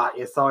forearms out.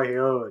 It's so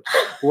huge.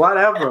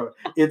 Whatever.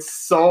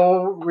 It's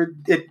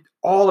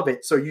all of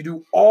it. So you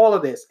do all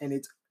of this and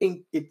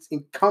it's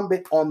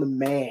incumbent on the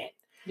man.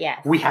 Yeah.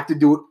 We have to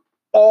do it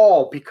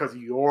all because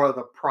you're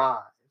the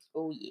prize.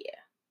 Oh, yeah.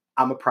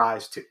 I'm a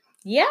prize too.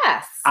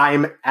 Yes.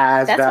 I'm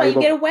as That's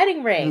valuable. why you get a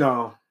wedding ring.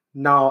 No.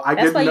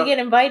 That's why you get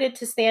invited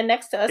to stand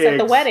next to us at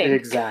the wedding.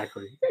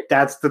 Exactly.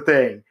 That's the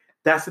thing.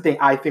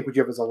 I think what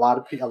you have is a lot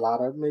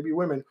of maybe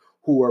women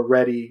who are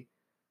ready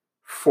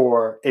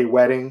for a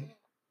wedding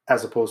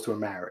as opposed to a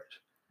marriage.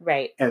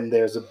 Right. And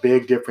there's a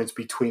big difference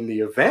between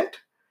the event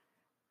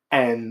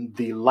and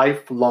the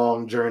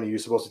lifelong journey you're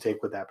supposed to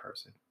take with that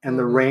person. And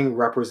the ring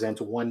represents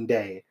one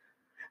day.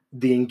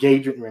 The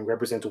engagement ring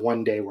represents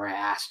one day where I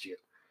asked you.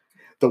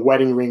 The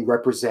wedding ring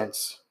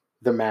represents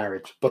the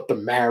marriage, but the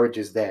marriage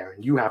is there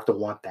and you have to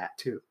want that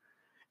too.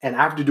 And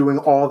after doing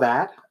all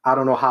that, I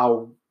don't know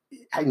how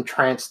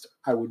entranced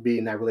I would be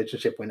in that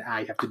relationship when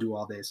I have to do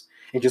all this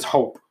and just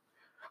hope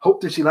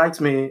that she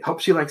likes me, hope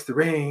she likes the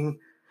ring,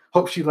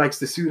 hope she likes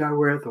the suit I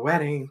wear at the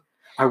wedding.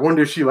 I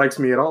wonder if she likes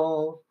me at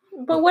all.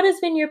 But what has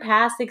been your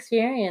past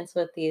experience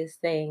with these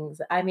things?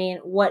 I mean,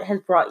 what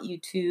has brought you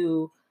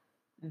to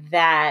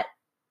that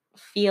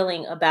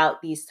feeling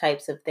about these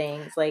types of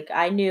things? Like,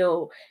 I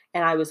knew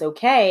and I was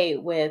okay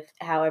with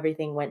how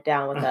everything went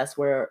down with us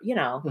where,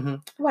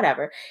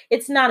 whatever.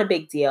 It's not a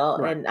big deal.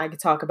 Right. And I could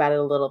talk about it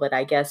a little bit,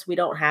 I guess. We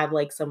don't have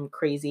like some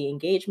crazy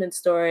engagement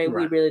story.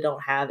 Right. We really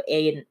don't have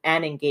an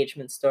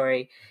engagement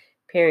story,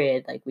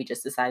 period. Like, we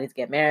just decided to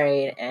get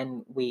married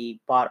and we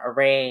bought a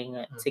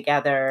ring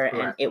together.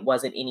 Right. And it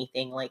wasn't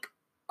anything like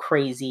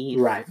crazy,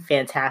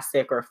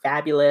 fantastic or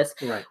fabulous,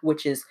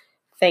 which is,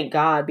 thank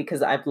God,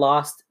 because I've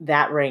lost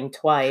that ring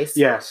twice.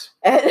 Yes.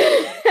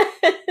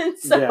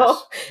 So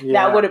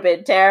that would have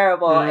been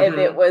terrible if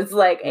it was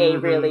like a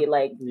really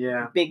like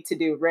big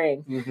to-do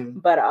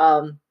ring. But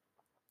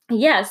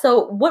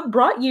so what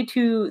brought you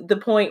to the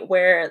point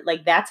where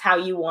like that's how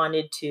you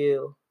wanted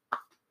to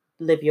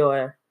live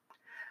your...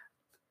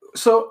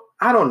 So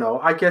I don't know.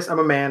 I guess I'm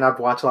a man. I've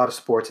watched a lot of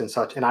sports and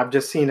such, and I've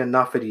just seen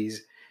enough of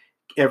these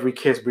every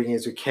kiss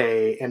begins with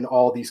K, and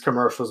all these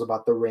commercials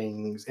about the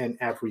rings and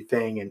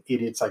everything, and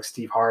idiots like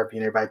Steve Harvey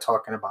and everybody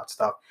talking about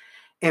stuff.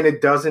 And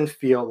it doesn't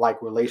feel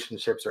like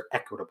relationships are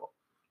equitable.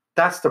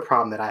 That's the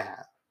problem that I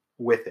have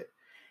with it.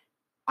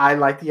 I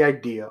like the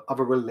idea of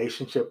a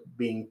relationship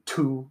being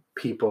two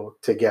people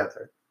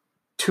together,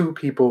 two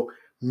people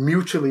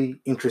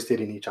mutually interested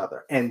in each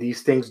other. And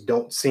these things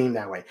don't seem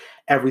that way.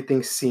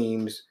 Everything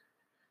seems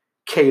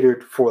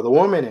catered for the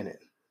woman in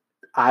it.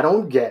 I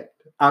don't get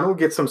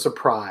some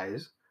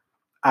surprise.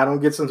 I don't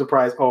get some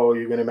surprise, oh,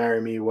 you're going to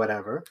marry me,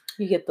 whatever.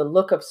 You get the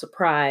look of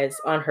surprise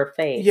on her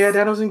face. Yeah,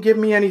 that doesn't give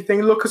me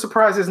anything. Look of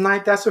surprise is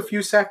nice. That's a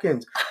few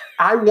seconds.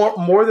 I want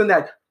more than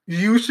that.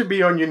 You should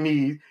be on your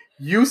knees.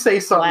 You say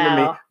something to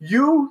me.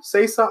 You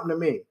say something to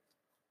me.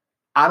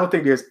 I don't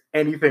think there's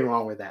anything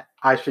wrong with that.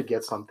 I should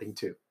get something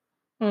too.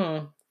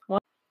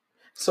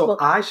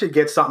 I should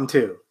get something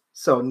too.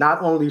 So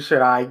not only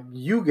should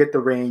you get the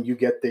ring, you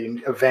get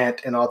the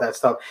event and all that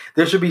stuff.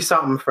 There should be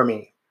something for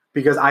me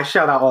because I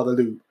shout out all the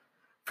loot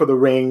for the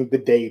ring, the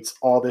dates,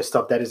 all this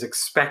stuff that is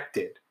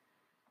expected.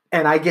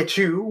 And I get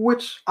you,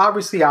 which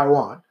obviously I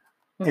want.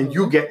 And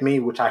you get me,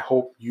 which I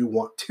hope you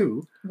want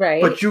too.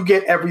 Right. But you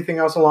get everything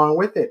else along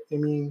with it. I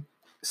mean,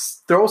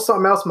 throw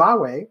something else my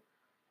way.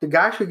 The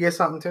guy should get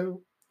something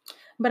too.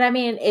 But I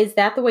mean, is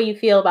that the way you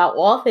feel about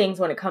all things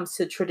when it comes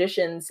to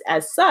traditions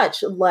as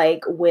such?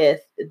 Like with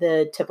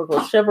the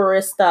typical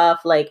chivalrous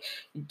stuff, like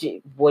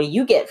what do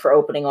you get for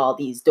opening all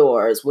these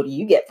doors? What do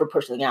you get for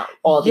pushing out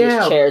all these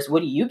chairs? What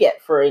do you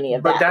get for any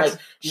of that? Like,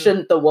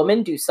 shouldn't the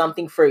woman do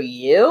something for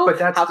you?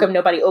 But how come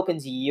nobody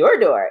opens your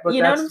door?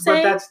 You know what I'm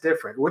saying? But that's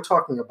different. We're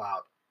talking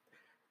about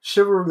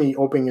chivalry,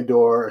 opening a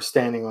door or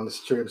standing on the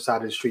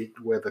side of the street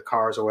with the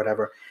cars or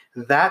whatever.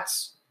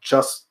 That's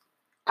just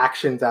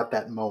actions at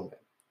that moment.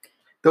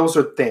 Those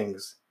are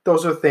things.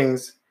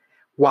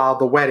 While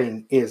the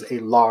wedding is a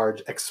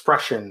large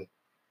expression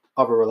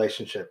of a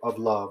relationship, of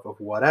love, of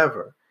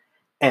whatever.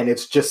 And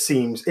it just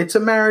seems, it's a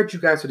marriage,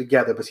 you guys are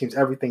together, but seems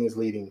everything is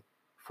leading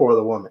for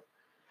the woman.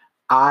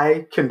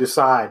 I can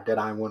decide that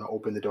I want to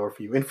open the door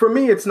for you. And for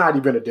me, it's not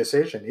even a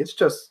decision. It's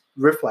just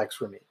reflex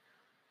for me.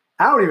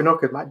 I don't even know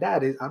because I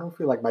don't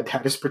feel like my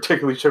dad is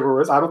particularly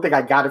chivalrous. I don't think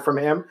I got it from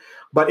him,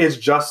 but it's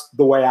just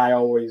the way I've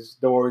always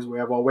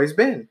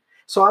been.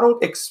 So I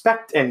don't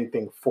expect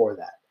anything for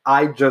that.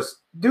 I just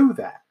do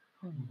that.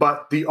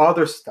 But the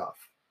other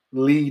stuff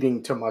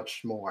leading to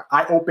much more.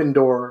 I open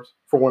doors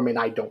for women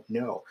I don't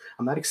know.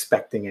 I'm not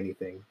expecting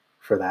anything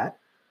for that.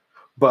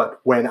 But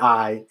when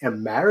I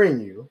am marrying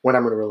you, when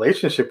I'm in a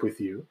relationship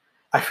with you,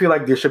 I feel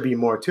like there should be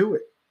more to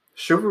it.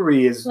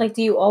 Chivalry is like,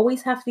 do you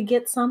always have to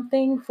get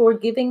something for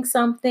giving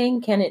something?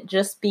 Can it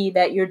just be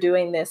that you're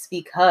doing this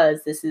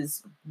because this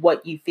is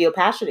what you feel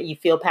passionate? You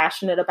feel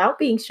passionate about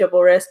being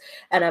chivalrous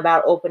and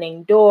about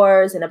opening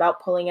doors and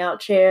about pulling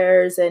out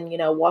chairs and,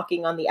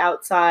 walking on the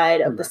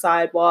outside of the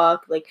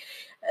sidewalk. Like,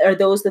 are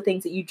those the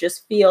things that you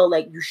just feel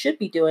like you should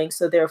be doing?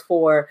 So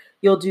therefore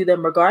you'll do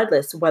them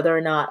regardless, whether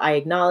or not I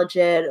acknowledge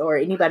it or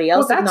anybody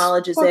else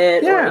acknowledges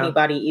it or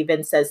anybody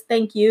even says,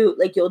 thank you.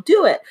 Like, you'll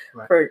do it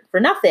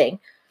for nothing.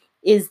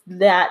 Is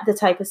that the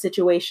type of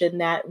situation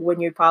that when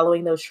you're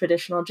following those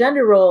traditional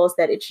gender roles,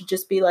 that it should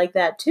just be like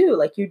that too?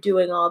 Like, you're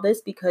doing all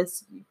this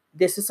because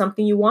this is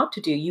something you want to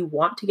do. You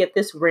want to get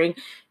this ring.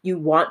 You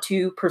want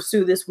to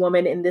pursue this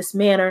woman in this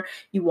manner.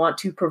 You want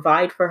to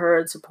provide for her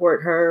and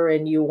support her.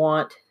 And you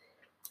want...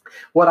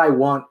 What I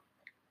want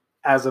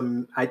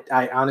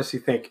I honestly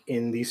think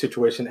in these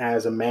situations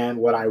as a man,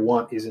 what I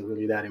want isn't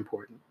really that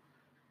important.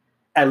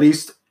 At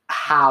least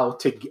how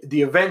to get,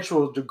 the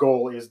eventual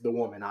goal is the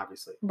woman,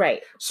 obviously.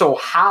 Right. So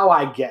how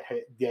I get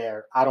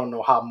there, I don't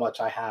know how much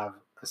I have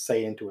a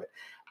say into it.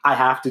 I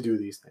have to do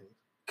these things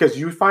because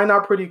you find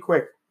out pretty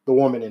quick the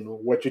woman and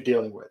what you're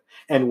dealing with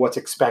and what's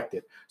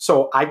expected.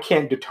 So I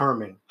can't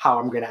determine how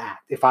I'm going to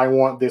act. If I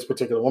want this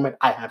particular woman,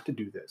 I have to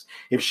do this.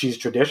 If she's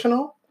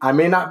traditional, I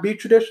may not be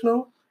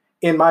traditional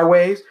in my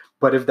ways,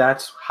 but if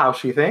that's how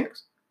she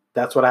thinks,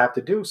 that's what I have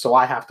to do. So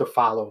I have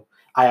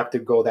to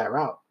go that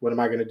route. What am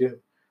I going to do?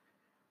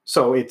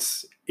 So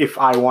it's, if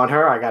I want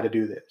her, I got to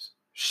do this.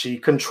 She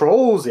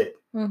controls it.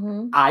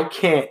 Mm-hmm.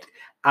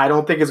 I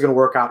don't think it's going to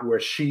work out where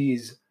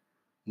she's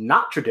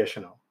not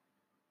traditional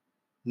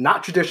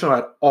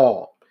at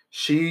all.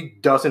 She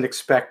doesn't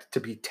expect to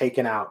be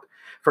taken out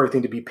for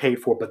everything to be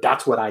paid for, but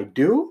that's what I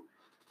do.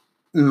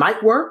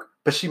 Might work,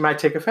 but she might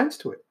take offense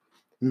to it.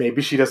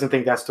 Maybe she doesn't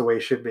think that's the way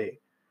it should be.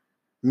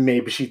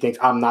 Maybe she thinks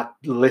I'm not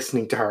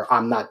listening to her.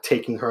 I'm not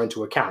taking her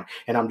into account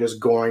and I'm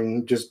just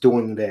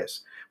doing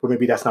this. But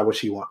maybe that's not what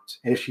she wants.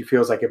 And if she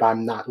feels like if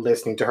I'm not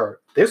listening to her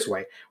this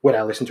way, would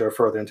I listen to her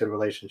further into the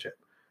relationship?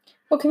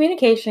 Well,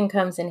 communication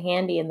comes in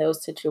handy in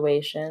those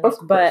situations.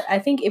 But I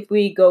think if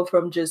we go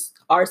from just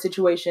our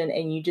situation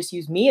and you just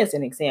use me as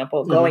an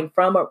example, going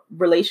from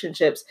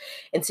relationships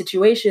and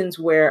situations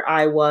where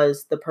I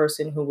was the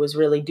person who was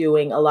really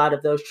doing a lot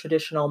of those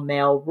traditional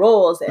male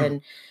roles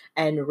and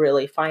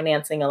really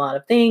financing a lot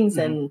of things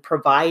and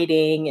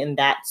providing in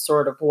that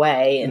sort of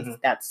way. And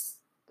that's,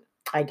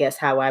 I guess,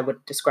 how I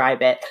would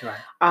describe it.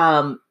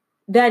 Right.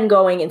 then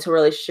going into a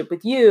relationship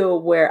with you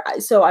where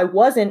I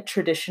wasn't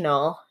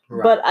traditional,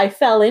 but I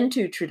fell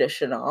into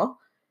traditional.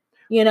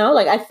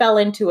 Like I fell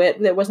into it.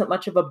 There wasn't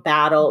much of a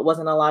battle. It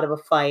wasn't a lot of a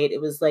fight.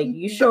 It was like,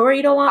 you sure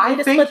you don't want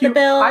me to split the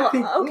bill?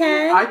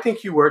 Okay. I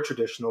think you were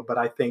traditional, but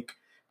I think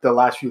the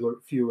last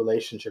few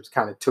relationships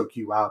kind of took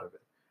you out of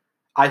it.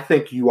 I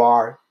think you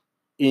are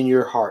in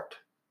your heart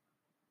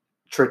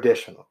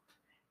traditional.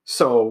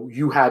 So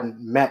you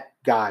hadn't met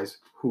guys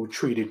who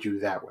treated you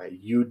that way.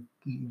 You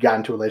got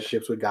into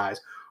relationships with guys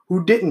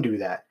who didn't do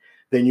that.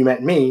 Then you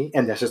met me,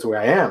 and that's just the way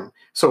I am.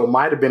 So it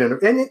might have been,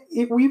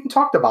 we even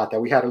talked about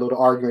that. We had a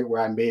little argument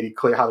where I made it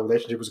clear how the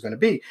relationship was going to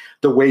be,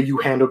 the way you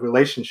handled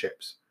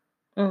relationships.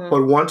 Mm-hmm.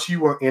 But once you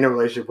were in a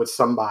relationship with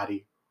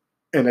somebody,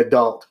 an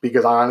adult,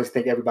 because I honestly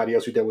think everybody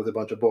else you dealt with a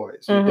bunch of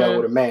boys. You dealt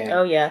with a man.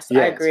 Oh, yes,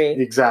 I agree.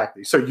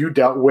 Exactly. So you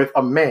dealt with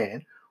a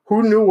man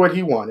who knew what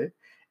he wanted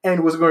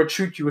and was going to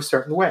treat you a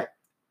certain way,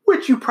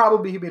 which you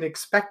probably have been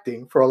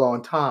expecting for a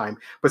long time.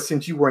 But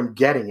since you weren't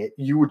getting it,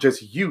 you were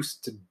just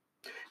used to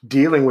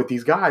dealing with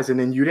these guys, and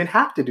then you didn't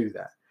have to do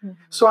that. Mm-hmm.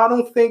 So I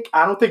don't think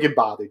it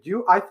bothered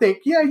you. I think,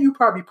 yeah, you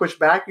probably pushed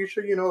back. You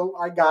sure,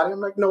 I got it. I'm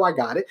like, no, I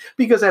got it,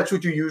 because that's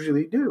what you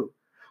usually do.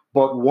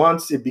 But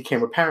once it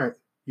became apparent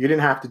you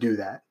didn't have to do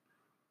that,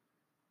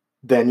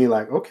 then you're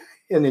like, okay.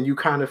 And then you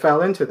kind of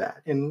fell into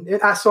that.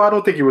 So I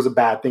don't think it was a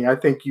bad thing. I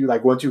think you,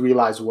 like, once you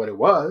realized what it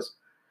was,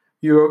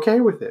 you're okay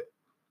with it.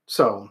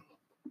 So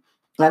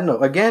I don't know.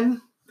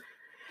 Again,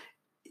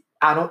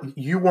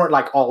 you weren't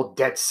like all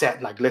dead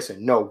set. Like,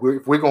 listen, no,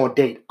 if we're going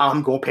to date,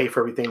 I'm going to pay for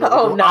everything.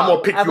 No. I'm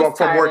going to pick you up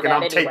from work and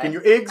I'm taking you.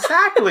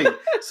 Exactly.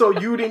 So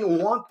you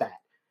didn't want that.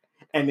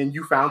 And then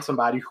you found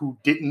somebody who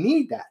didn't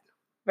need that.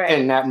 Right.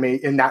 And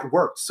that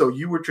worked. So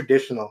you were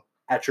traditional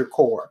at your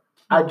core.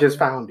 Mm-hmm. I just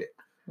found it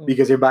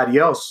because everybody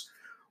else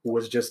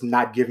was just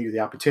not giving you the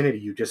opportunity.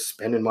 You just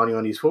spending money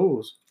on these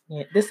fools.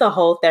 Yeah, this is a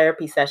whole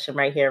therapy session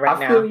right here, now.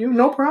 I feel you,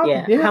 no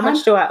problem. Yeah. How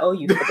much do I owe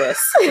you for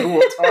this?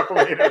 We'll talk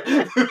later.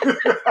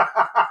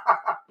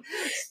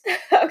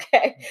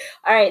 Okay.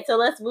 All right. So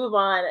let's move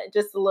on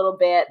just a little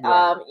bit.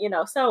 Right.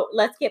 So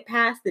let's get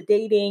past the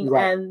dating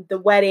and the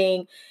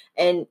wedding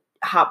and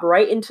hop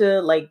right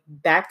into like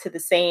back to the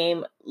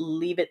same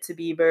Leave It to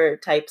Beaver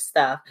type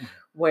stuff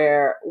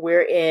where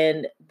we're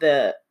in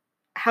the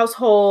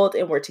household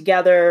and we're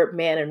together,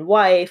 man and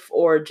wife,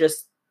 or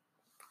just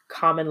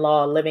common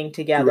law living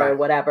together or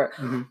whatever.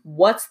 Mm-hmm.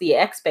 What's the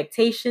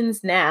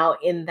expectations now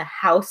in the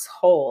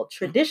household?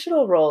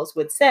 Traditional roles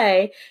would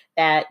say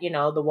that,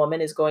 the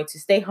woman is going to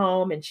stay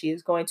home and she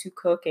is going to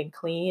cook and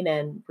clean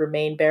and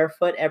remain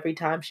barefoot every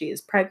time she is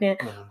pregnant.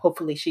 Mm-hmm.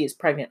 Hopefully she is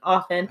pregnant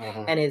often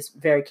and is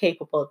very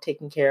capable of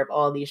taking care of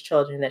all these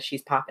children that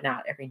she's popping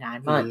out every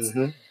 9 months.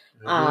 Mm-hmm.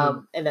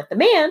 And that the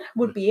man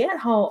would be at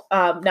home,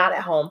 not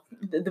at home.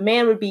 The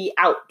man would be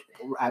out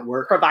at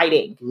work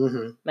providing,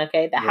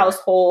 okay, the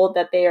household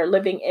that they are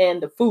living in,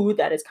 the food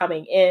that is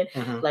coming in,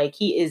 like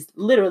he is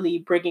literally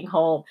bringing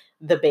home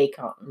the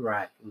bacon.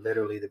 Right,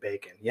 literally the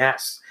bacon.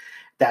 Yes,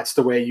 that's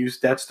the way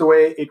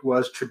it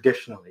was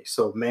traditionally.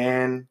 So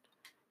man,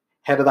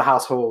 head of the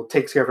household,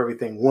 takes care of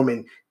everything.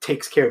 Woman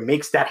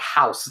makes that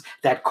house,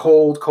 that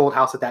cold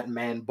house that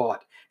man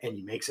bought, and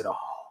he makes it a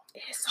home.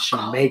 She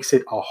makes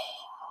it a home.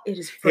 It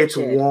is frigid. It's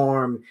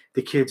warm.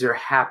 The kids are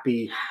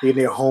happy. They get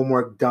their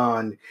homework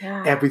done.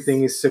 Yes.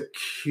 Everything is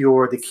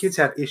secure. The kids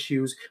have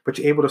issues, but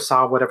you're able to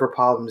solve whatever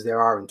problems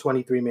there are in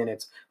 23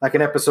 minutes, like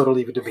an episode of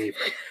Leave It to Beaver.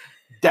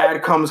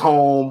 Dad comes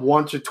home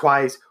once or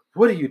twice.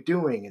 What are you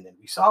doing? And then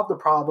we solve the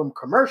problem,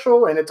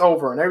 commercial, and it's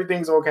over, and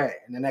everything's okay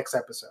in the next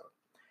episode.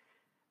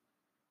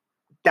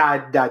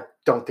 I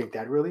don't think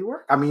that really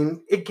worked. I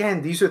mean,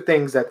 again, these are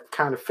things that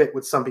kind of fit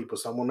with some people.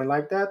 Some women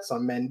like that.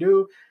 Some men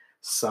do.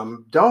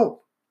 Some don't.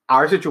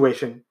 Our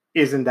situation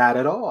isn't that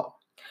at all.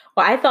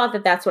 Well, I thought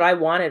that that's what I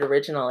wanted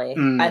originally.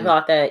 I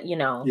thought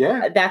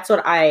that, that's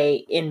what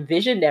I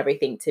envisioned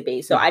everything to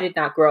be. So I did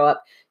not grow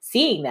up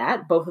seeing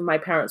that. Both of my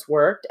parents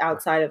worked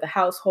outside of the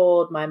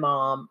household. My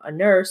mom, a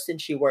nurse, and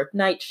she worked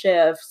night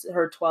shifts,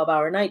 her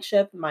 12-hour night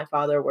shift. My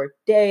father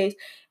worked days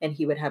and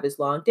he would have his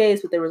long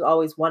days, but there was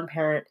always one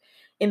parent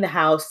in the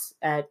house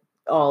at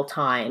all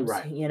times,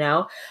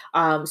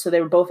 So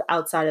they were both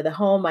outside of the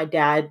home. My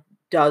dad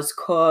does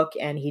cook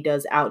and he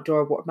does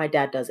outdoor work. My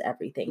dad does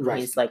everything. Right.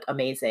 He's like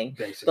amazing.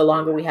 Basically, the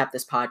longer we have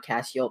this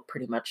podcast, you'll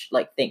pretty much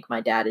like think my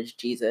dad is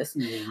Jesus.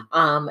 It's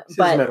his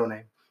middle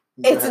name.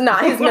 It's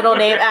not his middle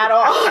name at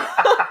all.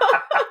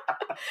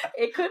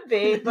 It could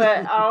be,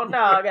 but I don't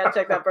know. I gotta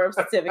check that birth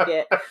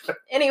certificate.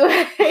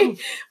 Anyway,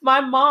 my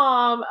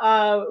mom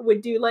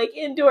would do like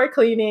indoor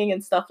cleaning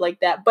and stuff like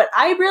that. But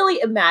I really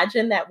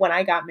imagined that when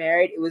I got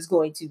married, it was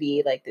going to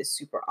be like this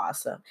super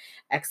awesome,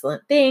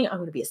 excellent thing. I'm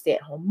going to be a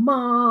stay-at-home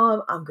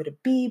mom. I'm going to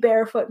be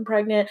barefoot and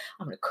pregnant.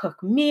 I'm going to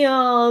cook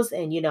meals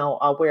and,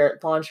 I'll wear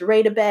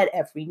lingerie to bed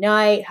every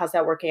night. How's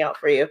that working out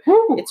for you?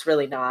 Woo. It's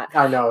really not.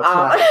 I know. It's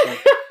not.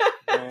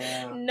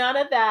 Yeah. None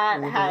of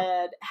that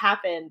had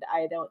happened,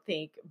 I don't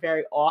think,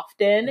 very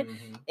often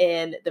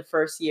in the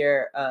first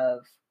year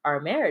of our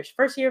marriage.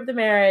 First year of the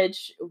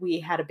marriage, we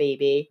had a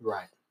baby.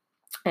 Right.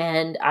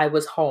 and I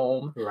was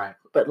home, Right.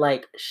 but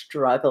like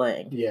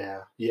struggling.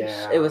 Yeah.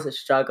 Yeah. It was a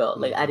struggle.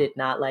 Like I Mhm. did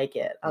not like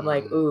it. I'm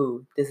like, Mhm.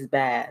 ooh, this is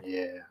bad.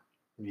 Yeah.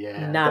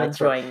 Yeah. Not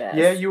That's right. enjoying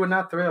Yeah, this. you were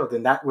not thrilled.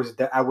 And that was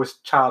I was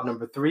child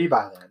number 3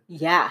 by then.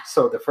 Yeah.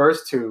 So the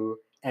first 2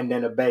 and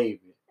then a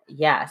baby.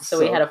 Yeah. So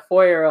we So had a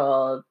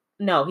 4-year-old.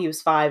 No, he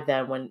was 5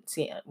 then when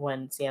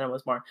Sienna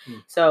was born.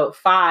 Mm. So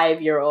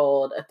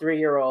 5-year-old, a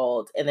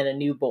 3-year-old, and then a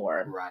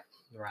newborn. right.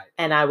 Right.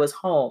 And I was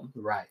home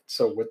Right.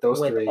 So with those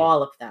with 3,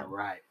 all of them.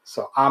 right.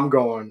 So I'm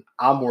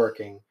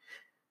working.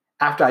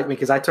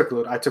 Because I took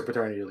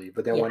paternity leave,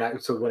 but then when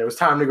it was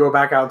time to go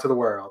back out into the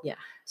world, Yeah.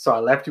 so I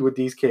left you with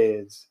these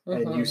kids,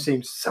 and you Mhm.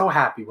 seemed so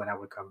happy when I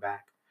would come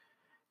back.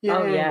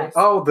 Oh, Yay. yes.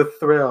 Oh, the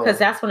thrill. Because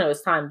that's when it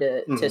was time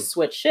to Mhm.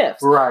 switch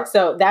shifts. Right.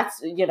 So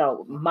that's,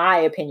 my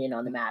opinion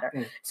on the matter.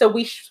 Mm. So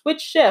we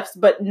switched shifts,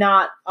 but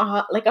not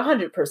like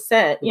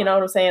 100%. You know Right.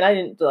 what I'm saying? I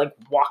didn't like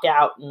walk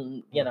out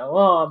and,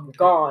 oh, I'm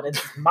gone.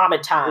 It's mama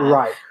time.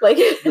 Right. Like,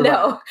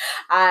 Right.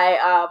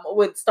 I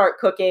would start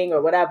cooking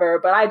or whatever,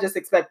 but I just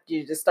expect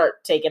you to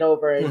start taking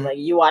over and Mhm. like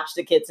you watch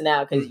the kids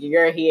now because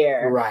you're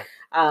here. Right.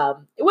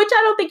 Which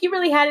I don't think you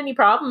really had any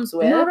problems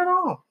with. Not at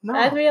all. No.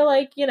 I feel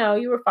like,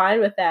 you were fine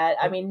with that.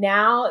 I mean,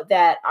 now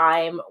that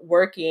I'm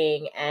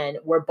working and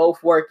we're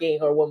both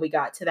working, or when we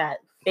got to that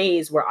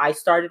phase where I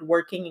started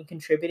working and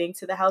contributing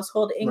to the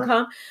household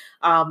income,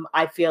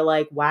 I feel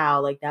like,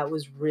 wow, like that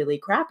was really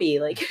crappy.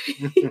 Like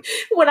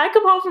when I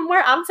come home from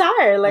work, I'm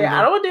tired. Like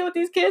I don't want to deal with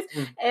these kids.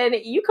 And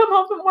you come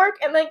home from work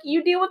and like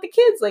you deal with the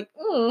kids. Like,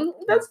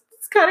 that's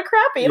kind of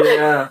crappy.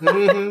 Yeah.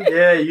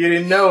 Yeah, you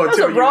didn't know That was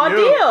until a raw you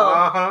knew. deal.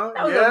 Uh-huh.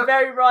 That was a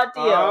very raw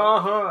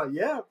deal.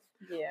 Yeah.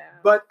 Yeah.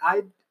 But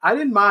I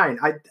didn't mind.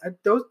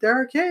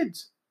 There are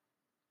kids.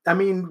 I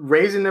mean,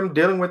 raising them,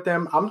 dealing with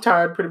them. I'm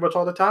tired pretty much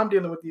all the time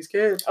dealing with these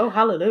kids. Oh,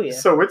 hallelujah.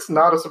 So it's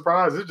not a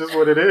surprise. It's just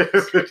what it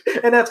is.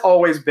 And that's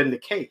always been the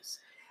case.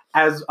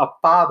 As a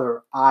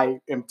father,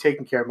 I am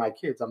taking care of my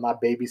kids. I'm not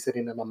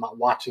babysitting them. I'm not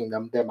watching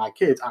them. They're my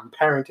kids. I'm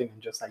parenting them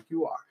just like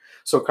you are.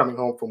 So coming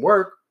home from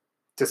work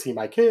to see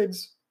my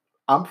kids,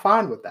 I'm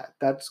fine with that.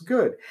 That's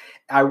good.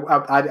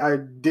 I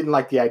didn't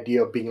like the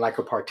idea of being like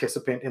a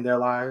participant in their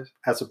lives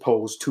as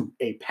opposed to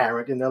a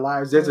parent in their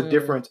lives. There's a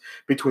difference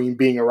between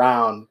being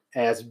around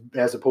as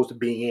opposed to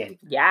being in.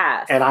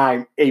 Yes. And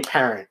I'm a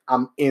parent.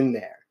 I'm in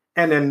there.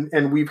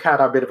 And we've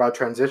had a bit of our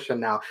transition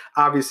now.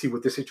 Obviously,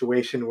 with the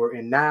situation we're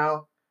in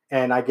now,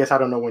 and I guess I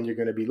don't know when you're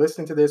going to be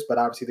listening to this, but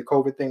obviously the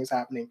COVID thing is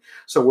happening.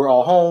 So we're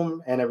all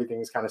home and everything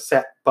is kind of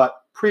set. But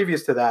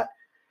previous to that,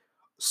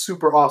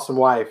 super awesome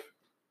wife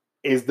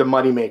is the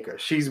moneymaker.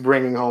 She's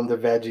bringing home the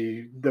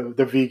veggie,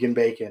 the vegan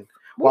bacon,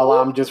 while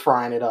I'm just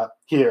frying it up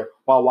here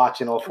while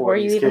watching all 4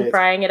 of these kids. Were you even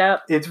frying it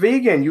up? It's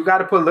vegan. You got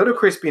to put a little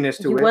crispiness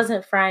to it. You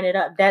wasn't frying it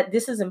up.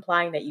 This is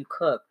implying that you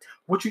cooked.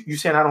 What you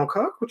saying? I don't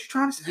cook? What you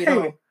trying to say? You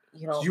don't.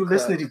 You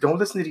listen to these. Don't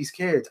listen to these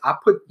kids. I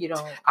put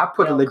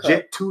a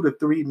legit 2 to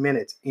 3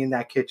 minutes in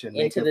that kitchen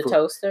into the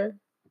food.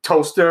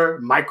 Toaster,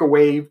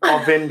 microwave,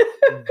 oven,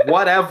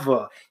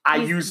 whatever. I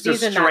use the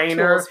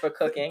strainer. Are not tools for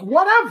cooking.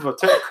 Whatever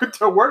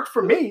to work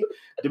for me.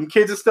 Them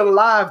kids are still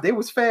alive. They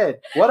was fed.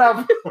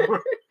 Whatever.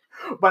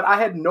 But I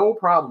had no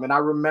problem, and I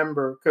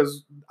remember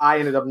because I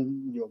ended up,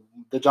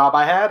 the job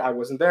I had, I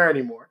wasn't there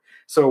anymore.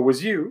 So it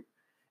was you,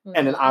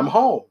 and then I'm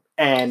home,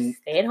 and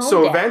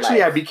so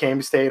eventually I became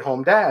a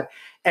stay-at-home dad,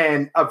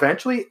 and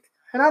eventually,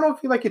 and I don't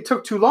feel like it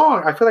took too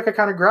long. I feel like I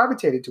kind of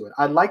gravitated to it.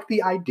 I like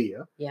the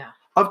idea. Yeah.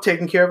 Of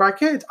taking care of our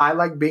kids. I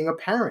like being a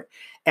parent.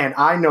 And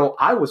I know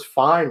I was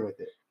fine with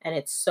it. And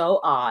it's so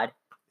odd.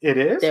 It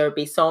is? There would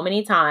be so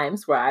many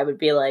times where I would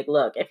be like,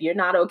 look, if you're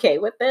not okay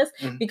with this,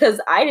 because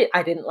I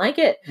didn't like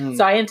it.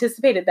 So I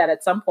anticipated that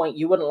at some point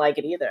you wouldn't like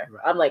it either.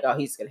 Right. I'm like, oh,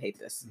 he's going to hate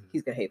this.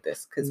 He's going to hate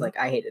this. Because like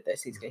I hated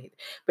this. He's going to hate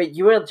it. But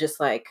you were just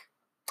like,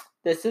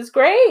 this is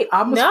great.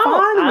 I'm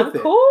fine with it.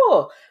 I'm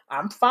cool.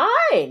 I'm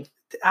fine.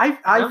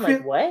 I'm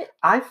like, what?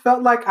 I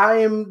felt like I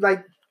am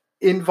like,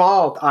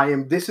 involved.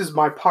 This is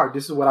my part.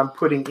 This is what I'm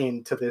putting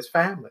into this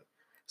family.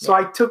 So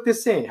I took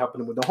this in, helping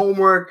them with the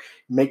homework,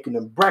 making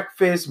them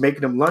breakfast,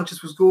 making them lunches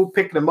for school,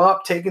 picking them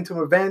up, taking them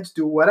to events,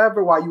 do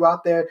whatever while you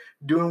out there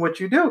doing what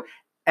you do.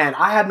 And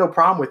I had no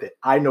problem with it.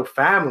 I know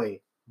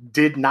family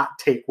did not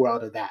take well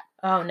to that.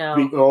 Oh,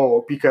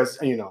 no. Because,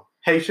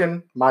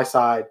 Haitian, my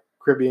side,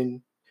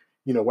 Caribbean,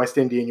 West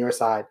Indian, your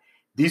side.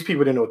 These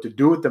people didn't know what to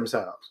do with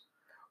themselves.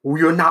 Well,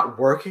 you're not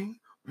working?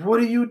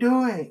 What are you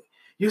doing?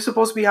 You're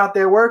supposed to be out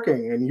there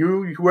working, and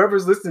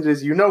whoever's listening to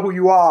this, you know who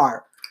you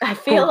are. I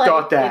feel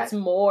like it's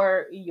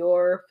more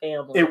your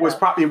family. It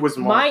was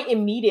more my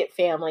immediate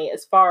family.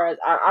 As far as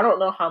I don't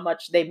know how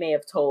much they may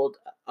have told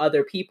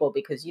other people,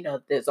 because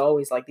there's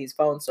always like these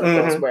phone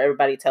circles where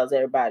everybody tells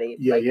everybody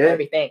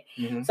everything.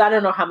 So I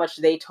don't know how much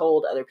they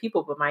told other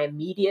people, but my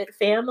immediate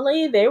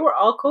family, they were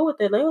all cool with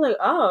it. They were like,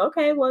 oh,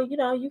 okay, well,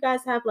 you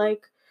guys have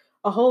like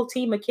a whole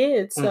team of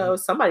kids, so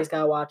somebody's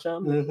gotta watch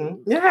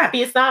them. Yeah,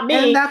 happy it's not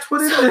me, and that's what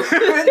it is.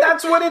 And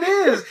that's what it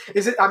is.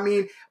 Is it? I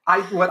mean,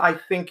 what I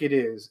think it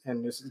is,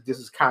 and this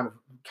is kind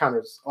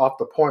of off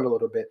the point a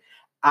little bit.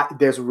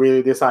 there's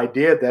really this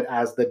idea that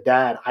as the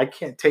dad, I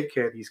can't take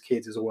care of these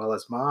kids as well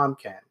as mom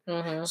can.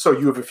 Mm-hmm. So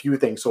you have a few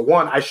things. So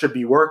one, I should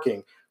be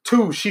working.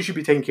 Two, she should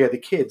be taking care of the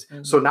kids.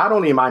 Mm-hmm. So not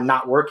only am I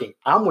not working,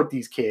 I'm with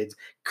these kids,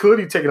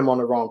 clearly taking them on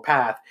the wrong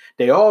path.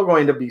 They all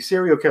going to be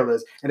serial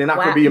killers, and they're not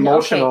going to be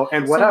emotional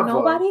and whatever. So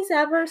nobody's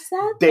ever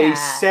said they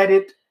that. said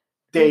it.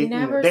 They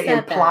never they said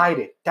implied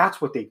that. it.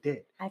 That's what they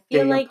did. I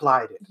feel they like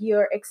implied it.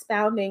 You're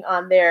expounding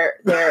on their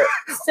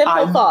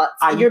simple thoughts.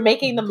 You're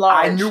making them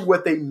large. I knew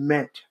what they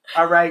meant.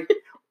 All right.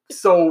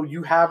 So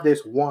you have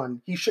this: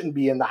 one, he shouldn't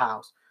be in the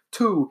house.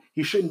 Two,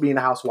 he shouldn't be in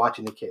the house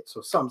watching the kids.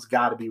 So something's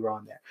got to be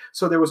wrong there.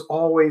 So there was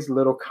always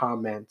little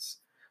comments.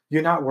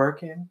 You're not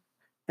working?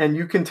 And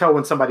you can tell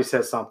when somebody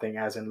says something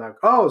as in like,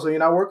 oh, so you're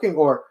not working?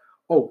 Or,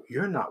 oh,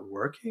 you're not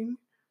working?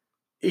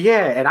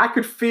 Yeah, and I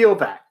could feel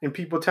that in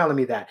people telling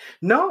me that.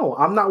 No,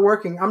 I'm not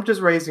working. I'm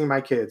just raising my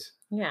kids.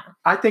 Yeah.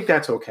 I think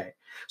that's okay.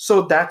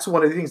 So that's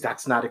one of the things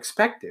that's not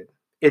expected.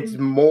 It's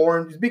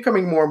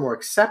becoming more and more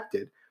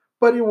accepted,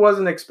 but it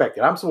wasn't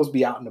expected. I'm supposed to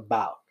be out and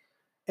about.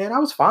 And I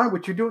was fine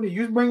with you doing it.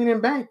 You was bringing in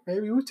bank,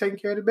 baby. You was taking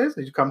care of the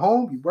business. You come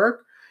home, you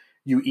work,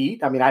 you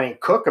eat. I mean, I didn't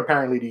cook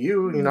apparently to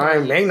you. You know, I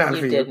ain't made nothing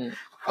for you. You didn't.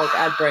 Like,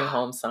 I'd bring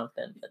home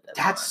something. But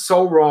that's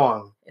so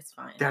wrong. It's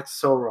fine. That's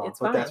so wrong. It's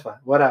but fine. That's fine.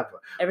 Whatever.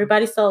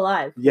 Everybody's still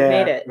alive. Yeah. We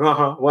made it.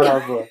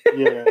 Whatever.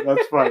 Yeah,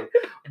 that's funny.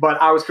 But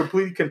I was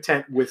completely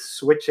content with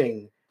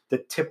switching the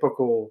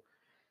typical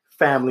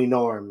family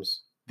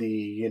norms,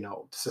 the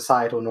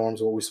societal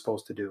norms, what we're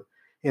supposed to do.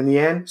 In the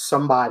end,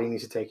 somebody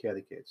needs to take care of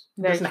the kids.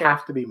 It doesn't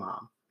have to be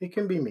mom. It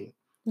can be me.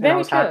 And Very I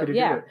was true. happy to do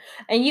it.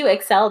 And you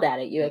excelled at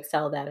it. You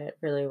excelled at it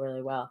really,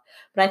 really well.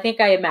 But I think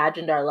I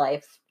imagined our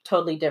life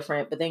totally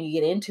different, but then you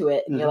get into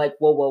it and you're like,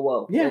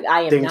 whoa. Yeah, like,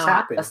 I am not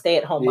happen. a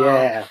stay-at-home mom.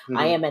 Yeah.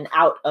 I am an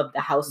out of the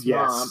house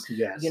mom.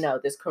 Yes.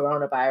 This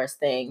coronavirus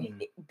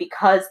thing,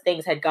 because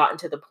things had gotten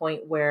to the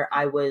point where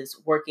I was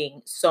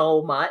working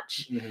so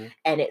much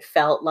and it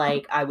felt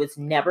like I was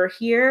never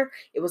here.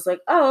 It was like,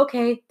 oh,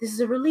 okay, this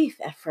is a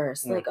relief at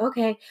first. Like,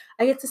 okay,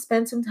 I get to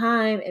spend some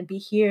time and be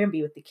here and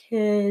be with the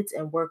kids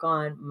and work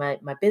on my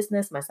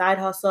business, my side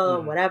hustle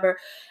and whatever.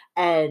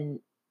 And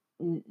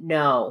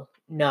no,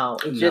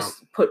 it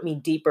just put me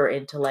deeper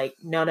into like,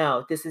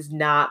 no, this is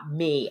not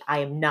me. I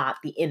am not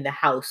the in the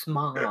house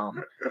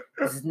mom.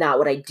 This is not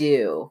what I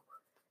do.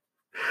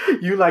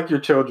 You like your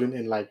children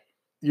in like,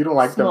 you don't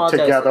like small them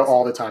together doses.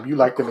 All the time. You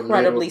like them in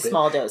incredibly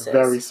small doses.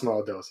 Very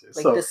small doses.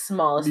 Like the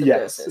smallest of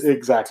doses.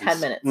 Exactly. 10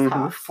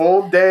 minutes.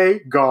 Full day,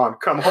 gone.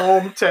 Come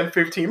home, 10,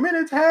 15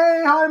 minutes.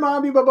 Hey, hi,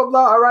 mommy, blah, blah,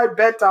 blah. All right,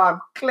 bedtime.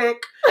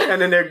 Click.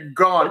 And then they're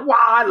gone. Wow,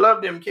 I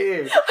love them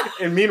kids.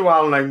 And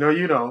meanwhile, I'm like, no,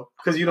 you don't.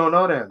 Because you don't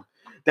know them.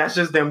 That's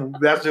just them.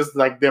 That's just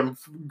like them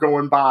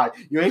going by.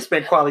 You ain't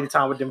spent quality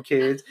time with them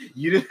kids.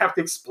 You didn't have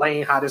to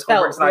explain how this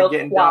homework's not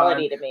getting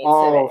quality done. To me.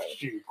 Oh, today.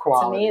 shoot,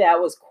 quality. To me, that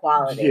was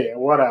quality. Yeah,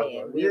 whatever. I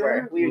mean, we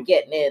were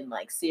getting in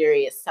like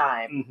serious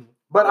time.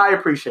 But I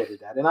appreciated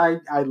that, and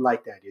I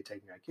like the idea of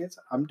taking our kids.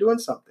 I'm doing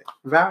something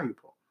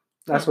valuable.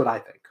 That's what I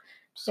think.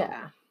 So.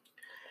 Yeah.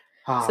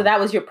 So that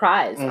was your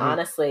prize,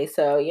 honestly.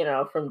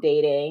 So, from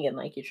dating and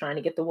like you're trying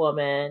to get the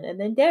woman, and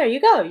then there you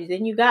go.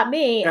 Then you got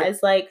me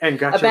as like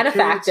a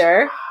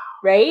benefactor,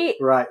 right?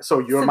 Right. So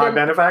you're my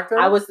benefactor?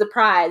 I was the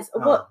prize.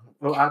 Well,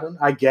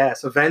 I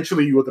guess.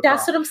 Eventually you were the prize.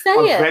 That's what I'm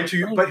saying.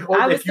 Eventually, like,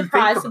 I was the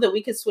prize so that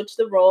we could switch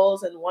the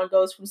roles and one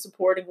goes from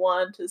supporting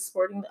one to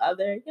supporting the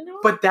other,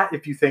 But that,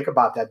 if you think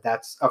about that,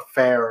 that's a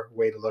fair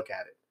way to look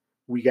at it.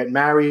 We get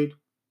married,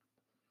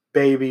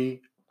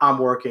 baby, I'm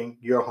working,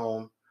 you're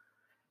home.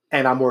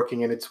 And I'm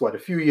working, and it's a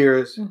few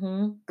years,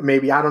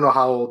 maybe. I don't know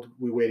how old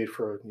we waited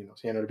for,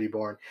 Sienna to be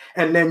born.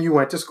 And then you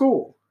went to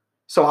school.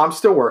 So I'm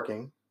still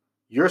working.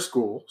 You're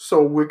school.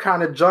 So we're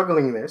kind of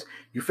juggling this.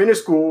 You finish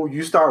school,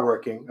 you start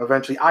working.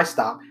 Eventually I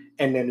stop.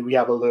 And then we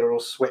have a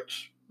literal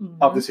switch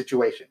of the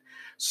situation.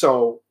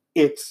 So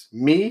it's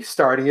me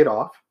starting it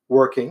off,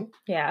 working,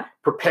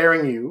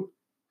 preparing you,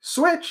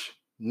 switch.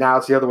 Now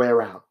it's the other way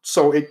around.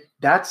 So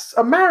that's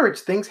a marriage.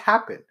 Things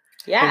happen.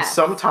 Yeah. And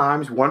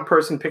sometimes one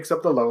person picks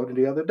up the load and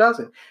the other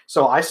doesn't.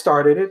 So I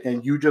started it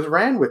and you just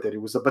ran with it.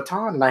 It was a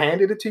baton and I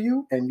handed it to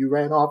you and you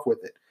ran off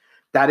with it.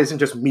 That isn't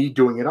just me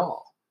doing it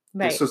all.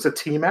 Right. This was a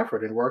team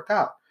effort and worked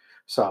out.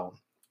 So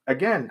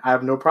again, I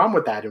have no problem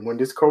with that. And when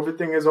this COVID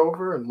thing is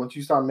over and once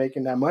you start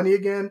making that money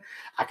again,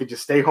 I could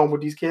just stay home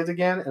with these kids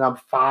again and I'm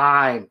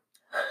fine.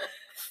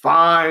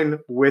 Fine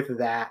with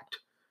that.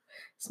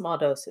 Small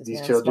doses.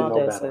 These children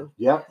know better.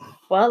 Yep.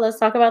 Well, let's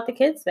talk about the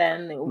kids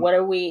then. What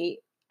are we...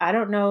 I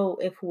don't know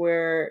if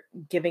we're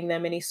giving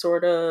them any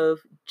sort of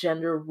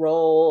gender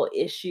role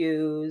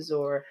issues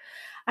or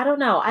I don't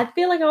know. I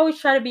feel like I always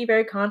try to be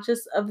very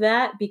conscious of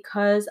that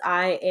because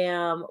I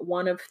am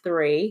one of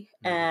three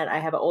and I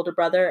have an older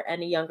brother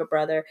and a younger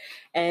brother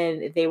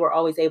and they were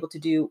always able to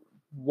do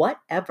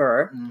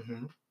whatever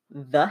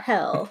the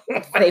hell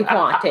they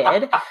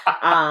wanted.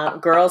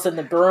 Girls in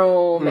the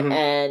broom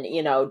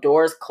and,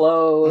 doors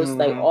closed,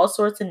 like all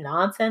sorts of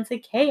nonsense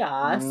and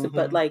chaos.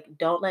 But like,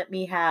 don't let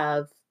me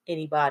have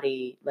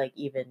anybody like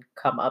even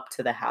come up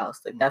to the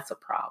house. Like that's a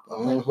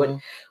problem. Like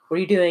Mhm. what are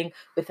you doing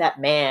with that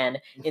man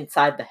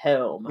inside the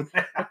home?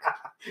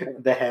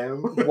 The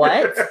ham.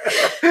 What?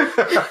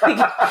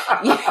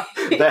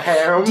 The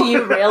ham. Do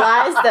you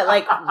realize that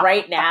like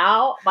right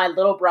now my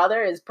little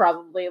brother is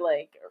probably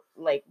like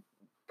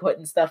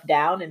putting stuff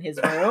down in his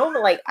room?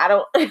 Like I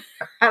don't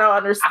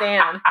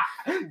understand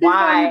He's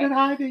why. not even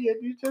hiding it.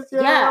 You just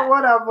Yeah.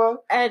 whatever.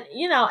 And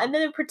and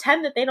then they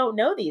pretend that they don't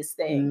know these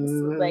things.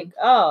 Mhm. Like,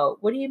 oh,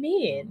 what do you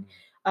mean?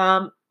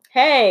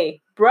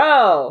 Hey,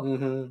 bro.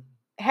 Mhm.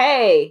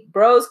 Hey,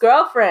 bro's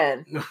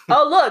girlfriend.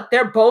 Oh, look,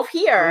 they're both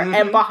here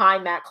and Mhm.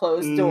 behind that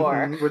closed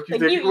door. Mhm. What you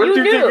Like, think? you What do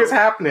you think knew. is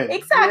happening?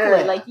 Exactly.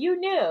 Yeah. Like you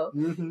knew.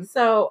 Mhm.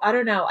 So I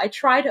don't know. I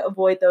try to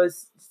avoid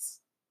those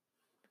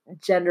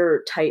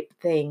gender type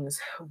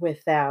things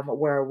with them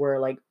where we're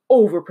like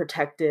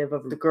overprotective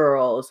of the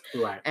girls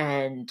Right.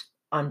 and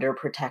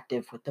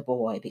underprotective with the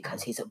boy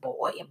because he's a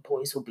boy and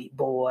boys will be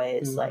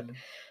boys. Like Mhm.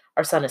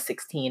 our son is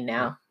 16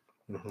 now.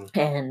 Mhm.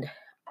 And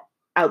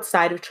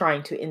outside of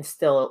trying to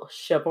instill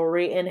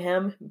chivalry in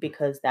him,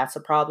 because that's a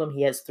problem,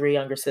 he has 3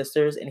 younger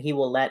sisters and he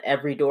will let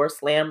every door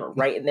slam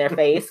right in their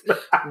face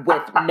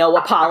with no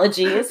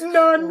apologies.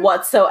 None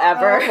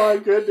whatsoever. Oh my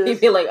goodness!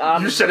 He'd be like,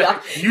 you should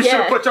have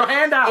put your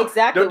hand out.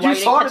 Exactly. You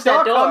saw the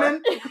door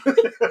coming.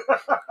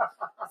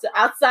 So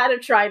outside of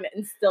trying to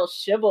instill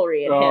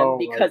chivalry in him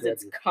because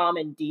it's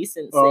common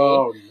decency,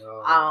 oh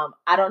no.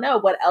 I don't know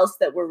what else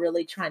that we're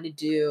really trying to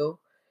do,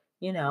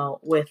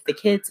 with the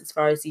kids as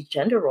far as these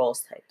gender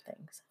roles type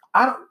things.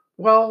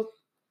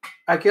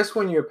 I guess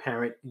when you're a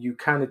parent, you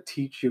kind of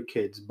teach your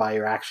kids by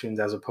your actions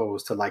as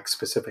opposed to like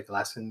specific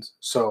lessons.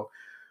 So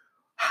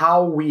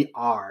how we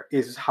are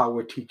is how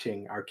we're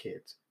teaching our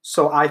kids.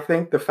 So I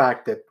think the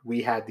fact that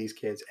we had these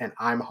kids and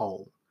I'm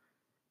home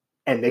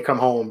and they come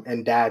home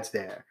and dad's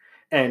there,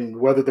 and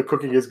whether the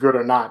cooking is good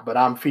or not, but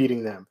I'm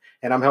feeding them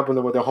and I'm helping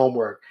them with their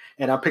homework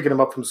and I'm picking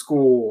them up from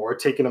school or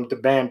taking them to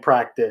band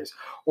practice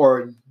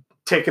or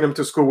taking them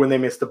to school when they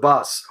miss the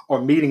bus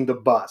or meeting the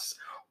bus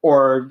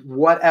or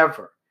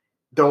whatever.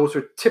 Those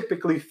are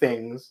typically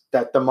things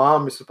that the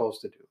mom is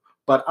supposed to do,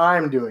 but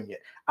I'm doing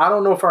it. I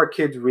don't know if our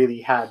kids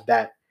really had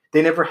that.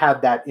 They never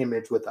had that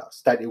image with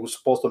us that it was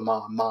supposed to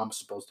mom's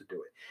supposed to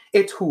do it.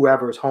 It's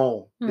whoever's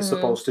home is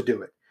supposed to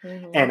do it.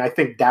 Mm-hmm. And I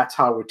think that's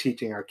how we're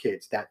teaching our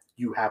kids, that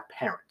you have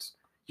parents.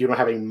 You don't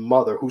have a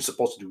mother who's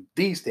supposed to do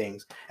these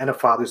things and a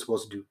father who's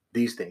supposed to do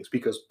these things,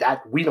 because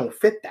that we don't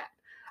fit that.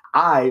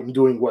 I'm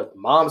doing what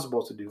mom's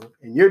supposed to do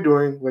and you're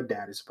doing what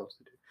dad is supposed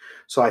to do.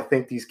 So I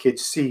think these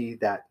kids see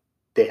that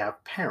they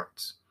have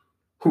parents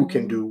who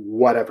can do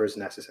whatever is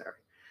necessary.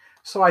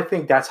 So I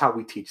think that's how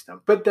we teach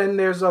them. But then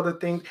there's other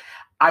things.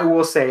 I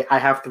will say I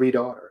have 3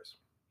 daughters.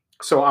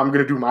 So I'm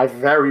going to do my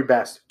very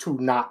best to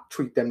not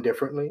treat them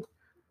differently.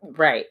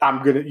 Right.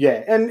 I'm gonna,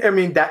 and I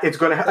mean that it's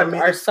gonna. I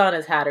mean, our son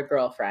has had a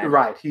girlfriend.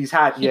 Right. He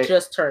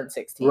just turned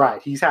 16. Right.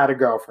 He's had a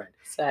girlfriend.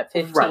 So at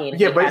 15, right.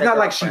 Yeah, but it's not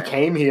like she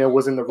came here,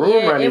 was in the room or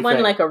anything. It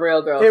wasn't like a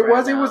real girlfriend.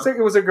 It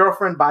was a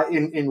girlfriend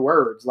in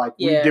words. Like,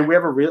 did we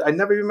ever really? I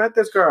never even met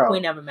this girl. We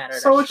never met her.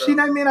 So she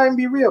may not even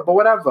be real, but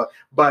whatever.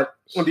 But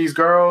when these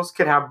girls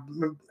could have,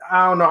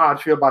 I don't know how I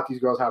feel about these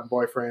girls having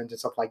boyfriends and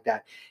stuff like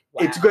that.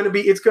 Wow. It's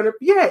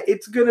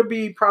gonna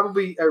be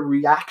probably a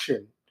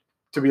reaction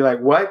to be like,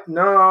 what?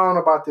 No, I don't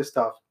know about this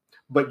stuff.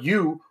 But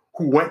you,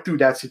 who went through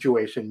that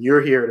situation, you're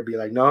here to be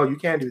like, no, you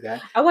can't do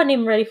that. I wasn't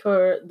even ready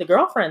for the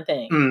girlfriend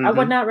thing. Mm-hmm. I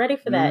was not ready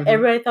for that. Mm-hmm.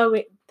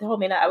 Everybody told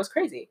me that I was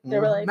crazy. They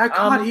were like, my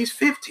God, he's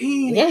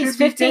 15. Yeah, he's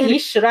 15. He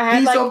should have had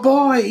He's a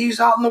boy. He's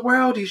out in the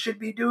world. He should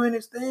be doing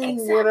his thing.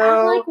 Exactly.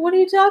 I'm like, what are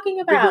you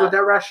talking about? Because of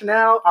that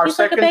rationale, our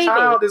second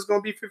child is going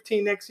to be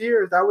 15 next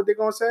year. Is that what they're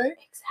going to say?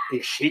 Exactly.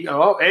 Is she?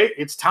 Oh, hey,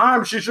 it's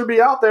time. She should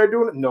be out there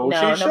doing it. No, she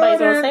shouldn't. Nobody's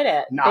going to say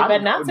that. They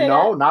better not say that.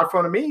 No, not in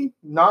front of me.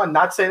 No,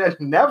 not say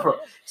that. Never.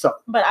 So,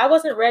 but I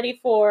wasn't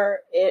ready for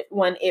it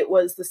when it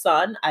was the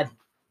son. I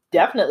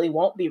definitely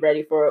won't be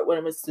ready for it when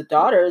it was the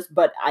daughters,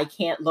 but I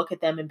can't look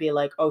at them and be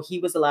like, oh, he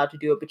was allowed to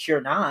do it, but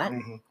you're not.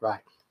 Mm-hmm.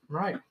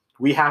 Right.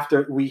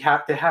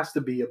 There has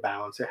to be a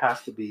balance. There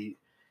has to be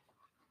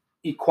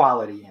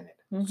equality in it.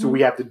 Mm-hmm. So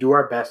we have to do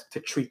our best to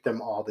treat them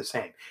all the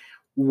same.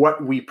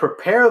 What we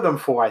prepare them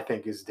for, I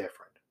think, is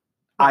different.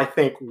 I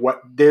think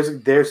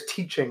there's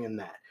teaching in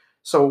that.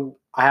 So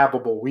I have a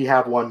boy. We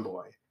have one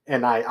boy.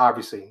 And I have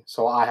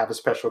a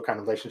special kind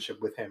of relationship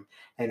with him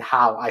and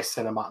how I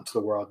send him out into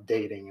the world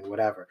dating and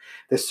whatever.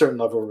 There's a certain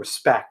level of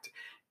respect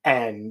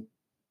and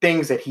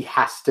things that he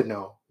has to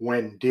know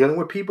when dealing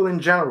with people in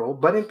general,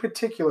 but in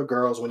particular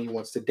girls when he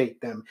wants to date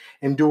them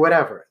and do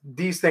whatever.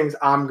 These things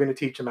I'm going to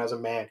teach him as a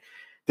man.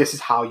 This is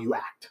how you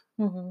act.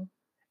 Mm-hmm.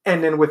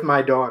 And then with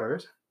my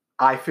daughters,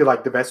 I feel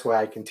like the best way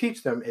I can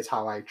teach them is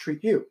how I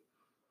treat you.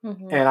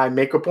 Mm-hmm. And I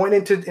make a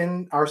point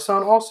in our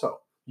son also.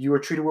 You were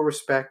treated with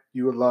respect.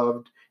 You were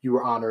loved. You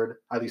were honored.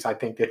 At least I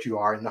think that you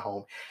are in the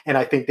home. And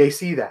I think they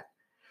see that.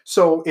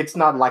 So it's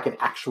not like an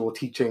actual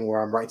teaching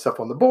where I'm writing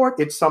stuff on the board.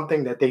 It's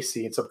something that they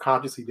see and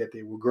subconsciously that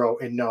they will grow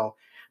and know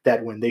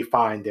that when they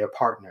find their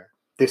partner,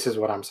 this is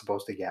what I'm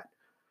supposed to get.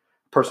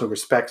 person who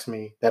respects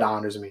me, that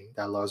honors me,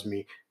 that loves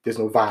me. There's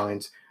no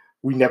violence.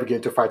 We never get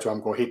into fights where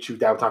I'm going to hit you.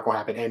 That was not going to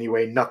happen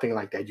anyway. Nothing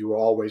like that. You were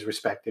always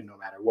respected no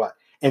matter what.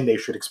 And they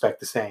should expect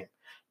the same.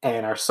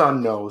 And our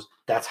son knows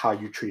that's how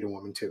you treat a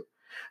woman too.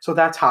 So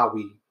that's how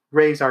we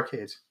raise our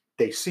kids.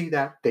 They see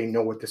that. They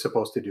know what they're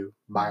supposed to do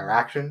by our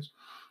actions.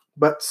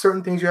 But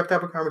certain things you have to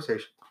have a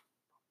conversation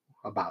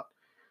about.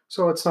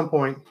 So at some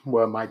point,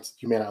 well,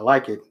 you may not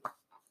like it.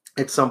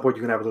 At some point,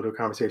 you can have a little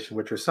conversation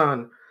with your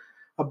son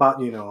about,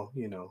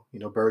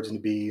 birds and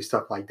the bees,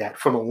 stuff like that,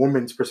 from a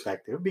woman's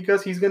perspective,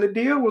 because he's going to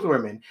deal with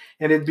women.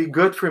 And it'd be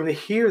good for him to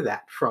hear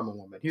that from a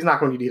woman. He's not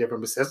going to hear that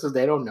from his sisters.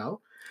 They don't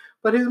know.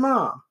 But his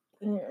mom.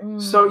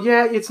 So,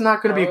 yeah, it's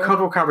not going to be a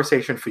comfortable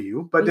conversation for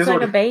you. But he's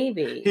like a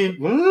baby.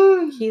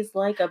 He's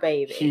like a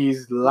baby.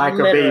 He's like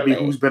literally a baby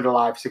who's been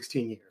alive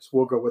 16 years.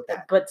 We'll go with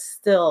that. But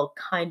still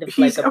kind of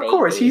like a baby. Of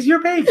course, he's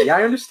your baby.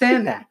 I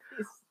understand that.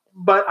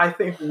 But I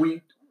think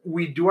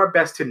we do our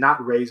best to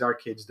not raise our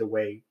kids the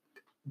way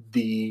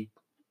the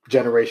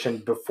generation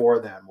before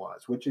them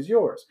was, which is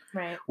yours,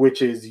 right?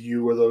 Which is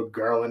you were a little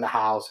girl in the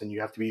house and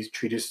you have to be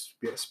treated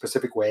a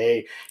specific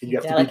way and you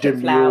have to be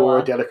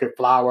demure, delicate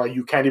flower.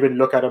 You can't even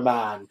look at a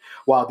man,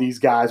 while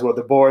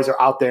the boys are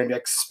out there and they're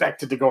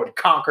expected to go and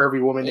conquer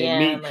every woman they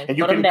meet, and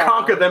you can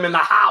conquer them in the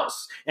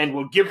house and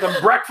we'll give them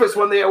breakfast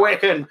when they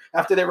awaken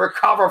after they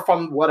recover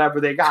from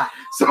whatever they got.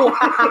 So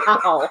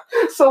wow.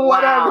 So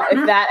whatever. Wow.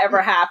 If that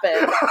ever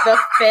happened, the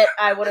fit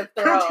I would have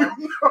thrown.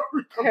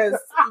 Because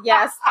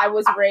yes, I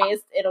was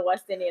raised in a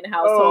West Indian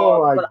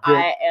household, but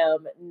I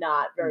am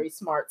not very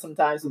smart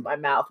sometimes with my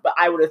mouth. But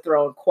I would have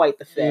thrown quite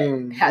the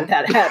fit had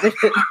that happened.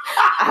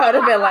 I would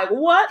have been like,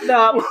 "What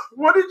the?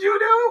 What did you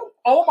do?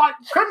 Oh my!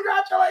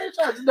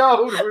 Congratulations!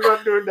 No, we're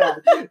not doing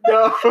that.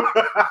 No.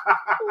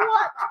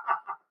 What?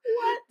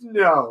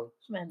 No.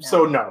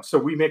 No. So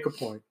we make a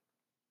point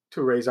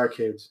to raise our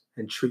kids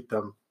and treat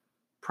them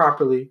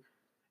properly.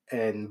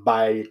 And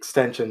by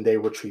extension, they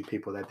will treat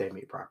people that they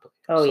meet properly.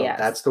 Oh, yeah.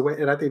 That's the way.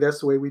 And I think that's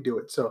the way we do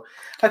it. So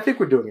I think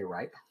we're doing it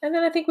right. And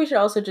then I think we should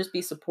also just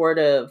be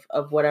supportive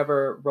of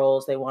whatever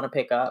roles they want to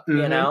pick up,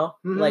 you know?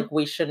 Mm-hmm. Like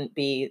we shouldn't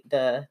be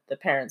the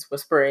parents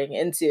whispering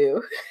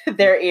into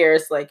their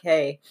ears like,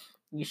 hey,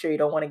 you sure you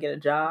don't want to get a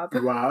job?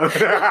 Wow.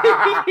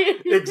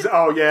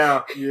 Oh,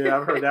 yeah. Yeah,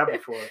 I've heard that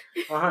before.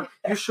 Uh-huh.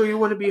 You sure you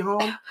want to be home?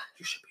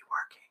 You should be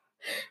working.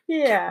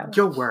 Yeah.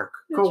 Go work.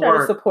 Go try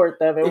work. To support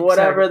them in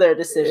whatever their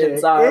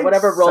decisions are,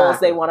 whatever roles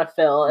they want to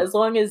fill. As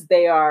long as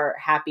they are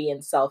happy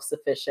and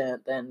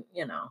self-sufficient, then,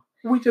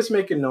 we just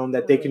make it known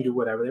that they can do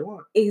whatever they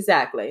want.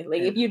 Exactly.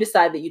 Like if you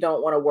decide that you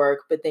don't want to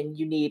work, but then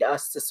you need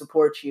us to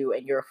support you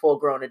and you're a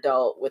full-grown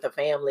adult with a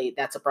family,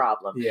 that's a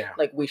problem. Yeah.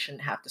 Like we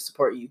shouldn't have to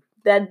support you.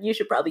 Then you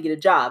should probably get a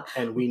job.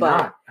 And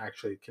not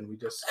actually. Can we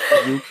just,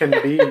 you can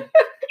be,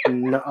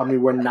 no, I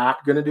mean, we're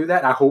not going to do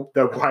that. I hope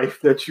the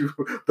wife that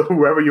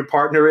whoever your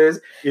partner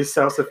is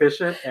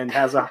self-sufficient and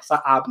has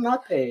I'm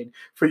not paying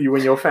for you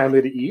and your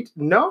family to eat.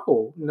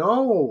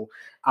 No.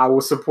 I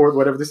will support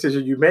whatever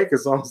decision you make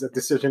as long as that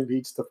decision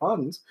meets the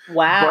funds.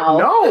 Wow. But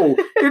no,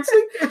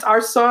 it's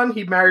our son.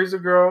 He marries a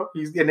girl.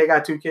 And they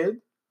got 2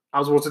 kids. I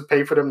was supposed to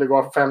pay for them to go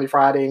out for Family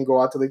Friday and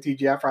go out to the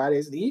TGI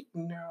Fridays and eat.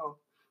 No,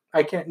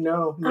 I can't.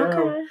 No.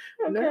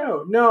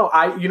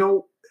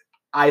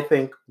 I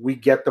think we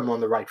get them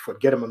on the right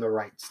foot, get them on the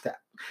right step.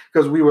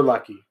 Because we were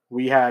lucky.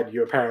 We had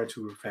your parents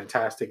who were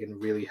fantastic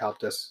and really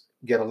helped us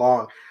get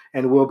along.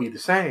 And we'll be the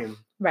same.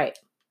 Right.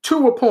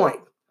 To a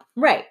point.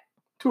 Right.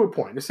 To a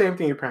point. The same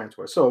thing your parents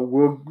were. So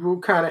we'll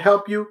kind of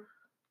help you,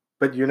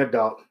 but you're an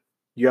adult.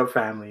 You have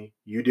family.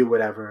 You do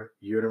whatever.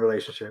 You're in a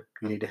relationship.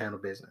 You need to handle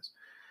business.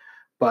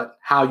 But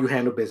how you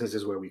handle business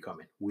is where we come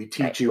in. We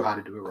teach you how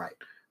to do it right.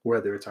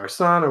 Whether it's our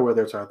son or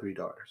whether it's our 3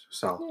 daughters.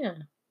 So yeah.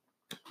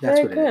 That's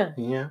very good.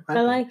 It is. Yeah,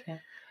 I like it.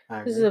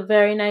 This is a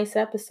very nice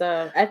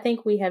episode. I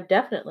think we have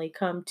definitely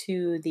come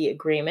to the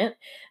agreement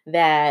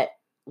that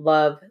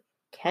love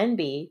can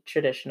be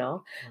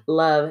traditional.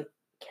 Love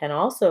can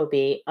also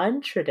be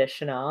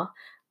untraditional.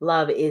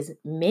 Love is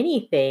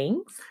many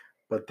things.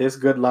 But this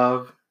good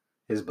love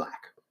is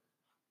Black.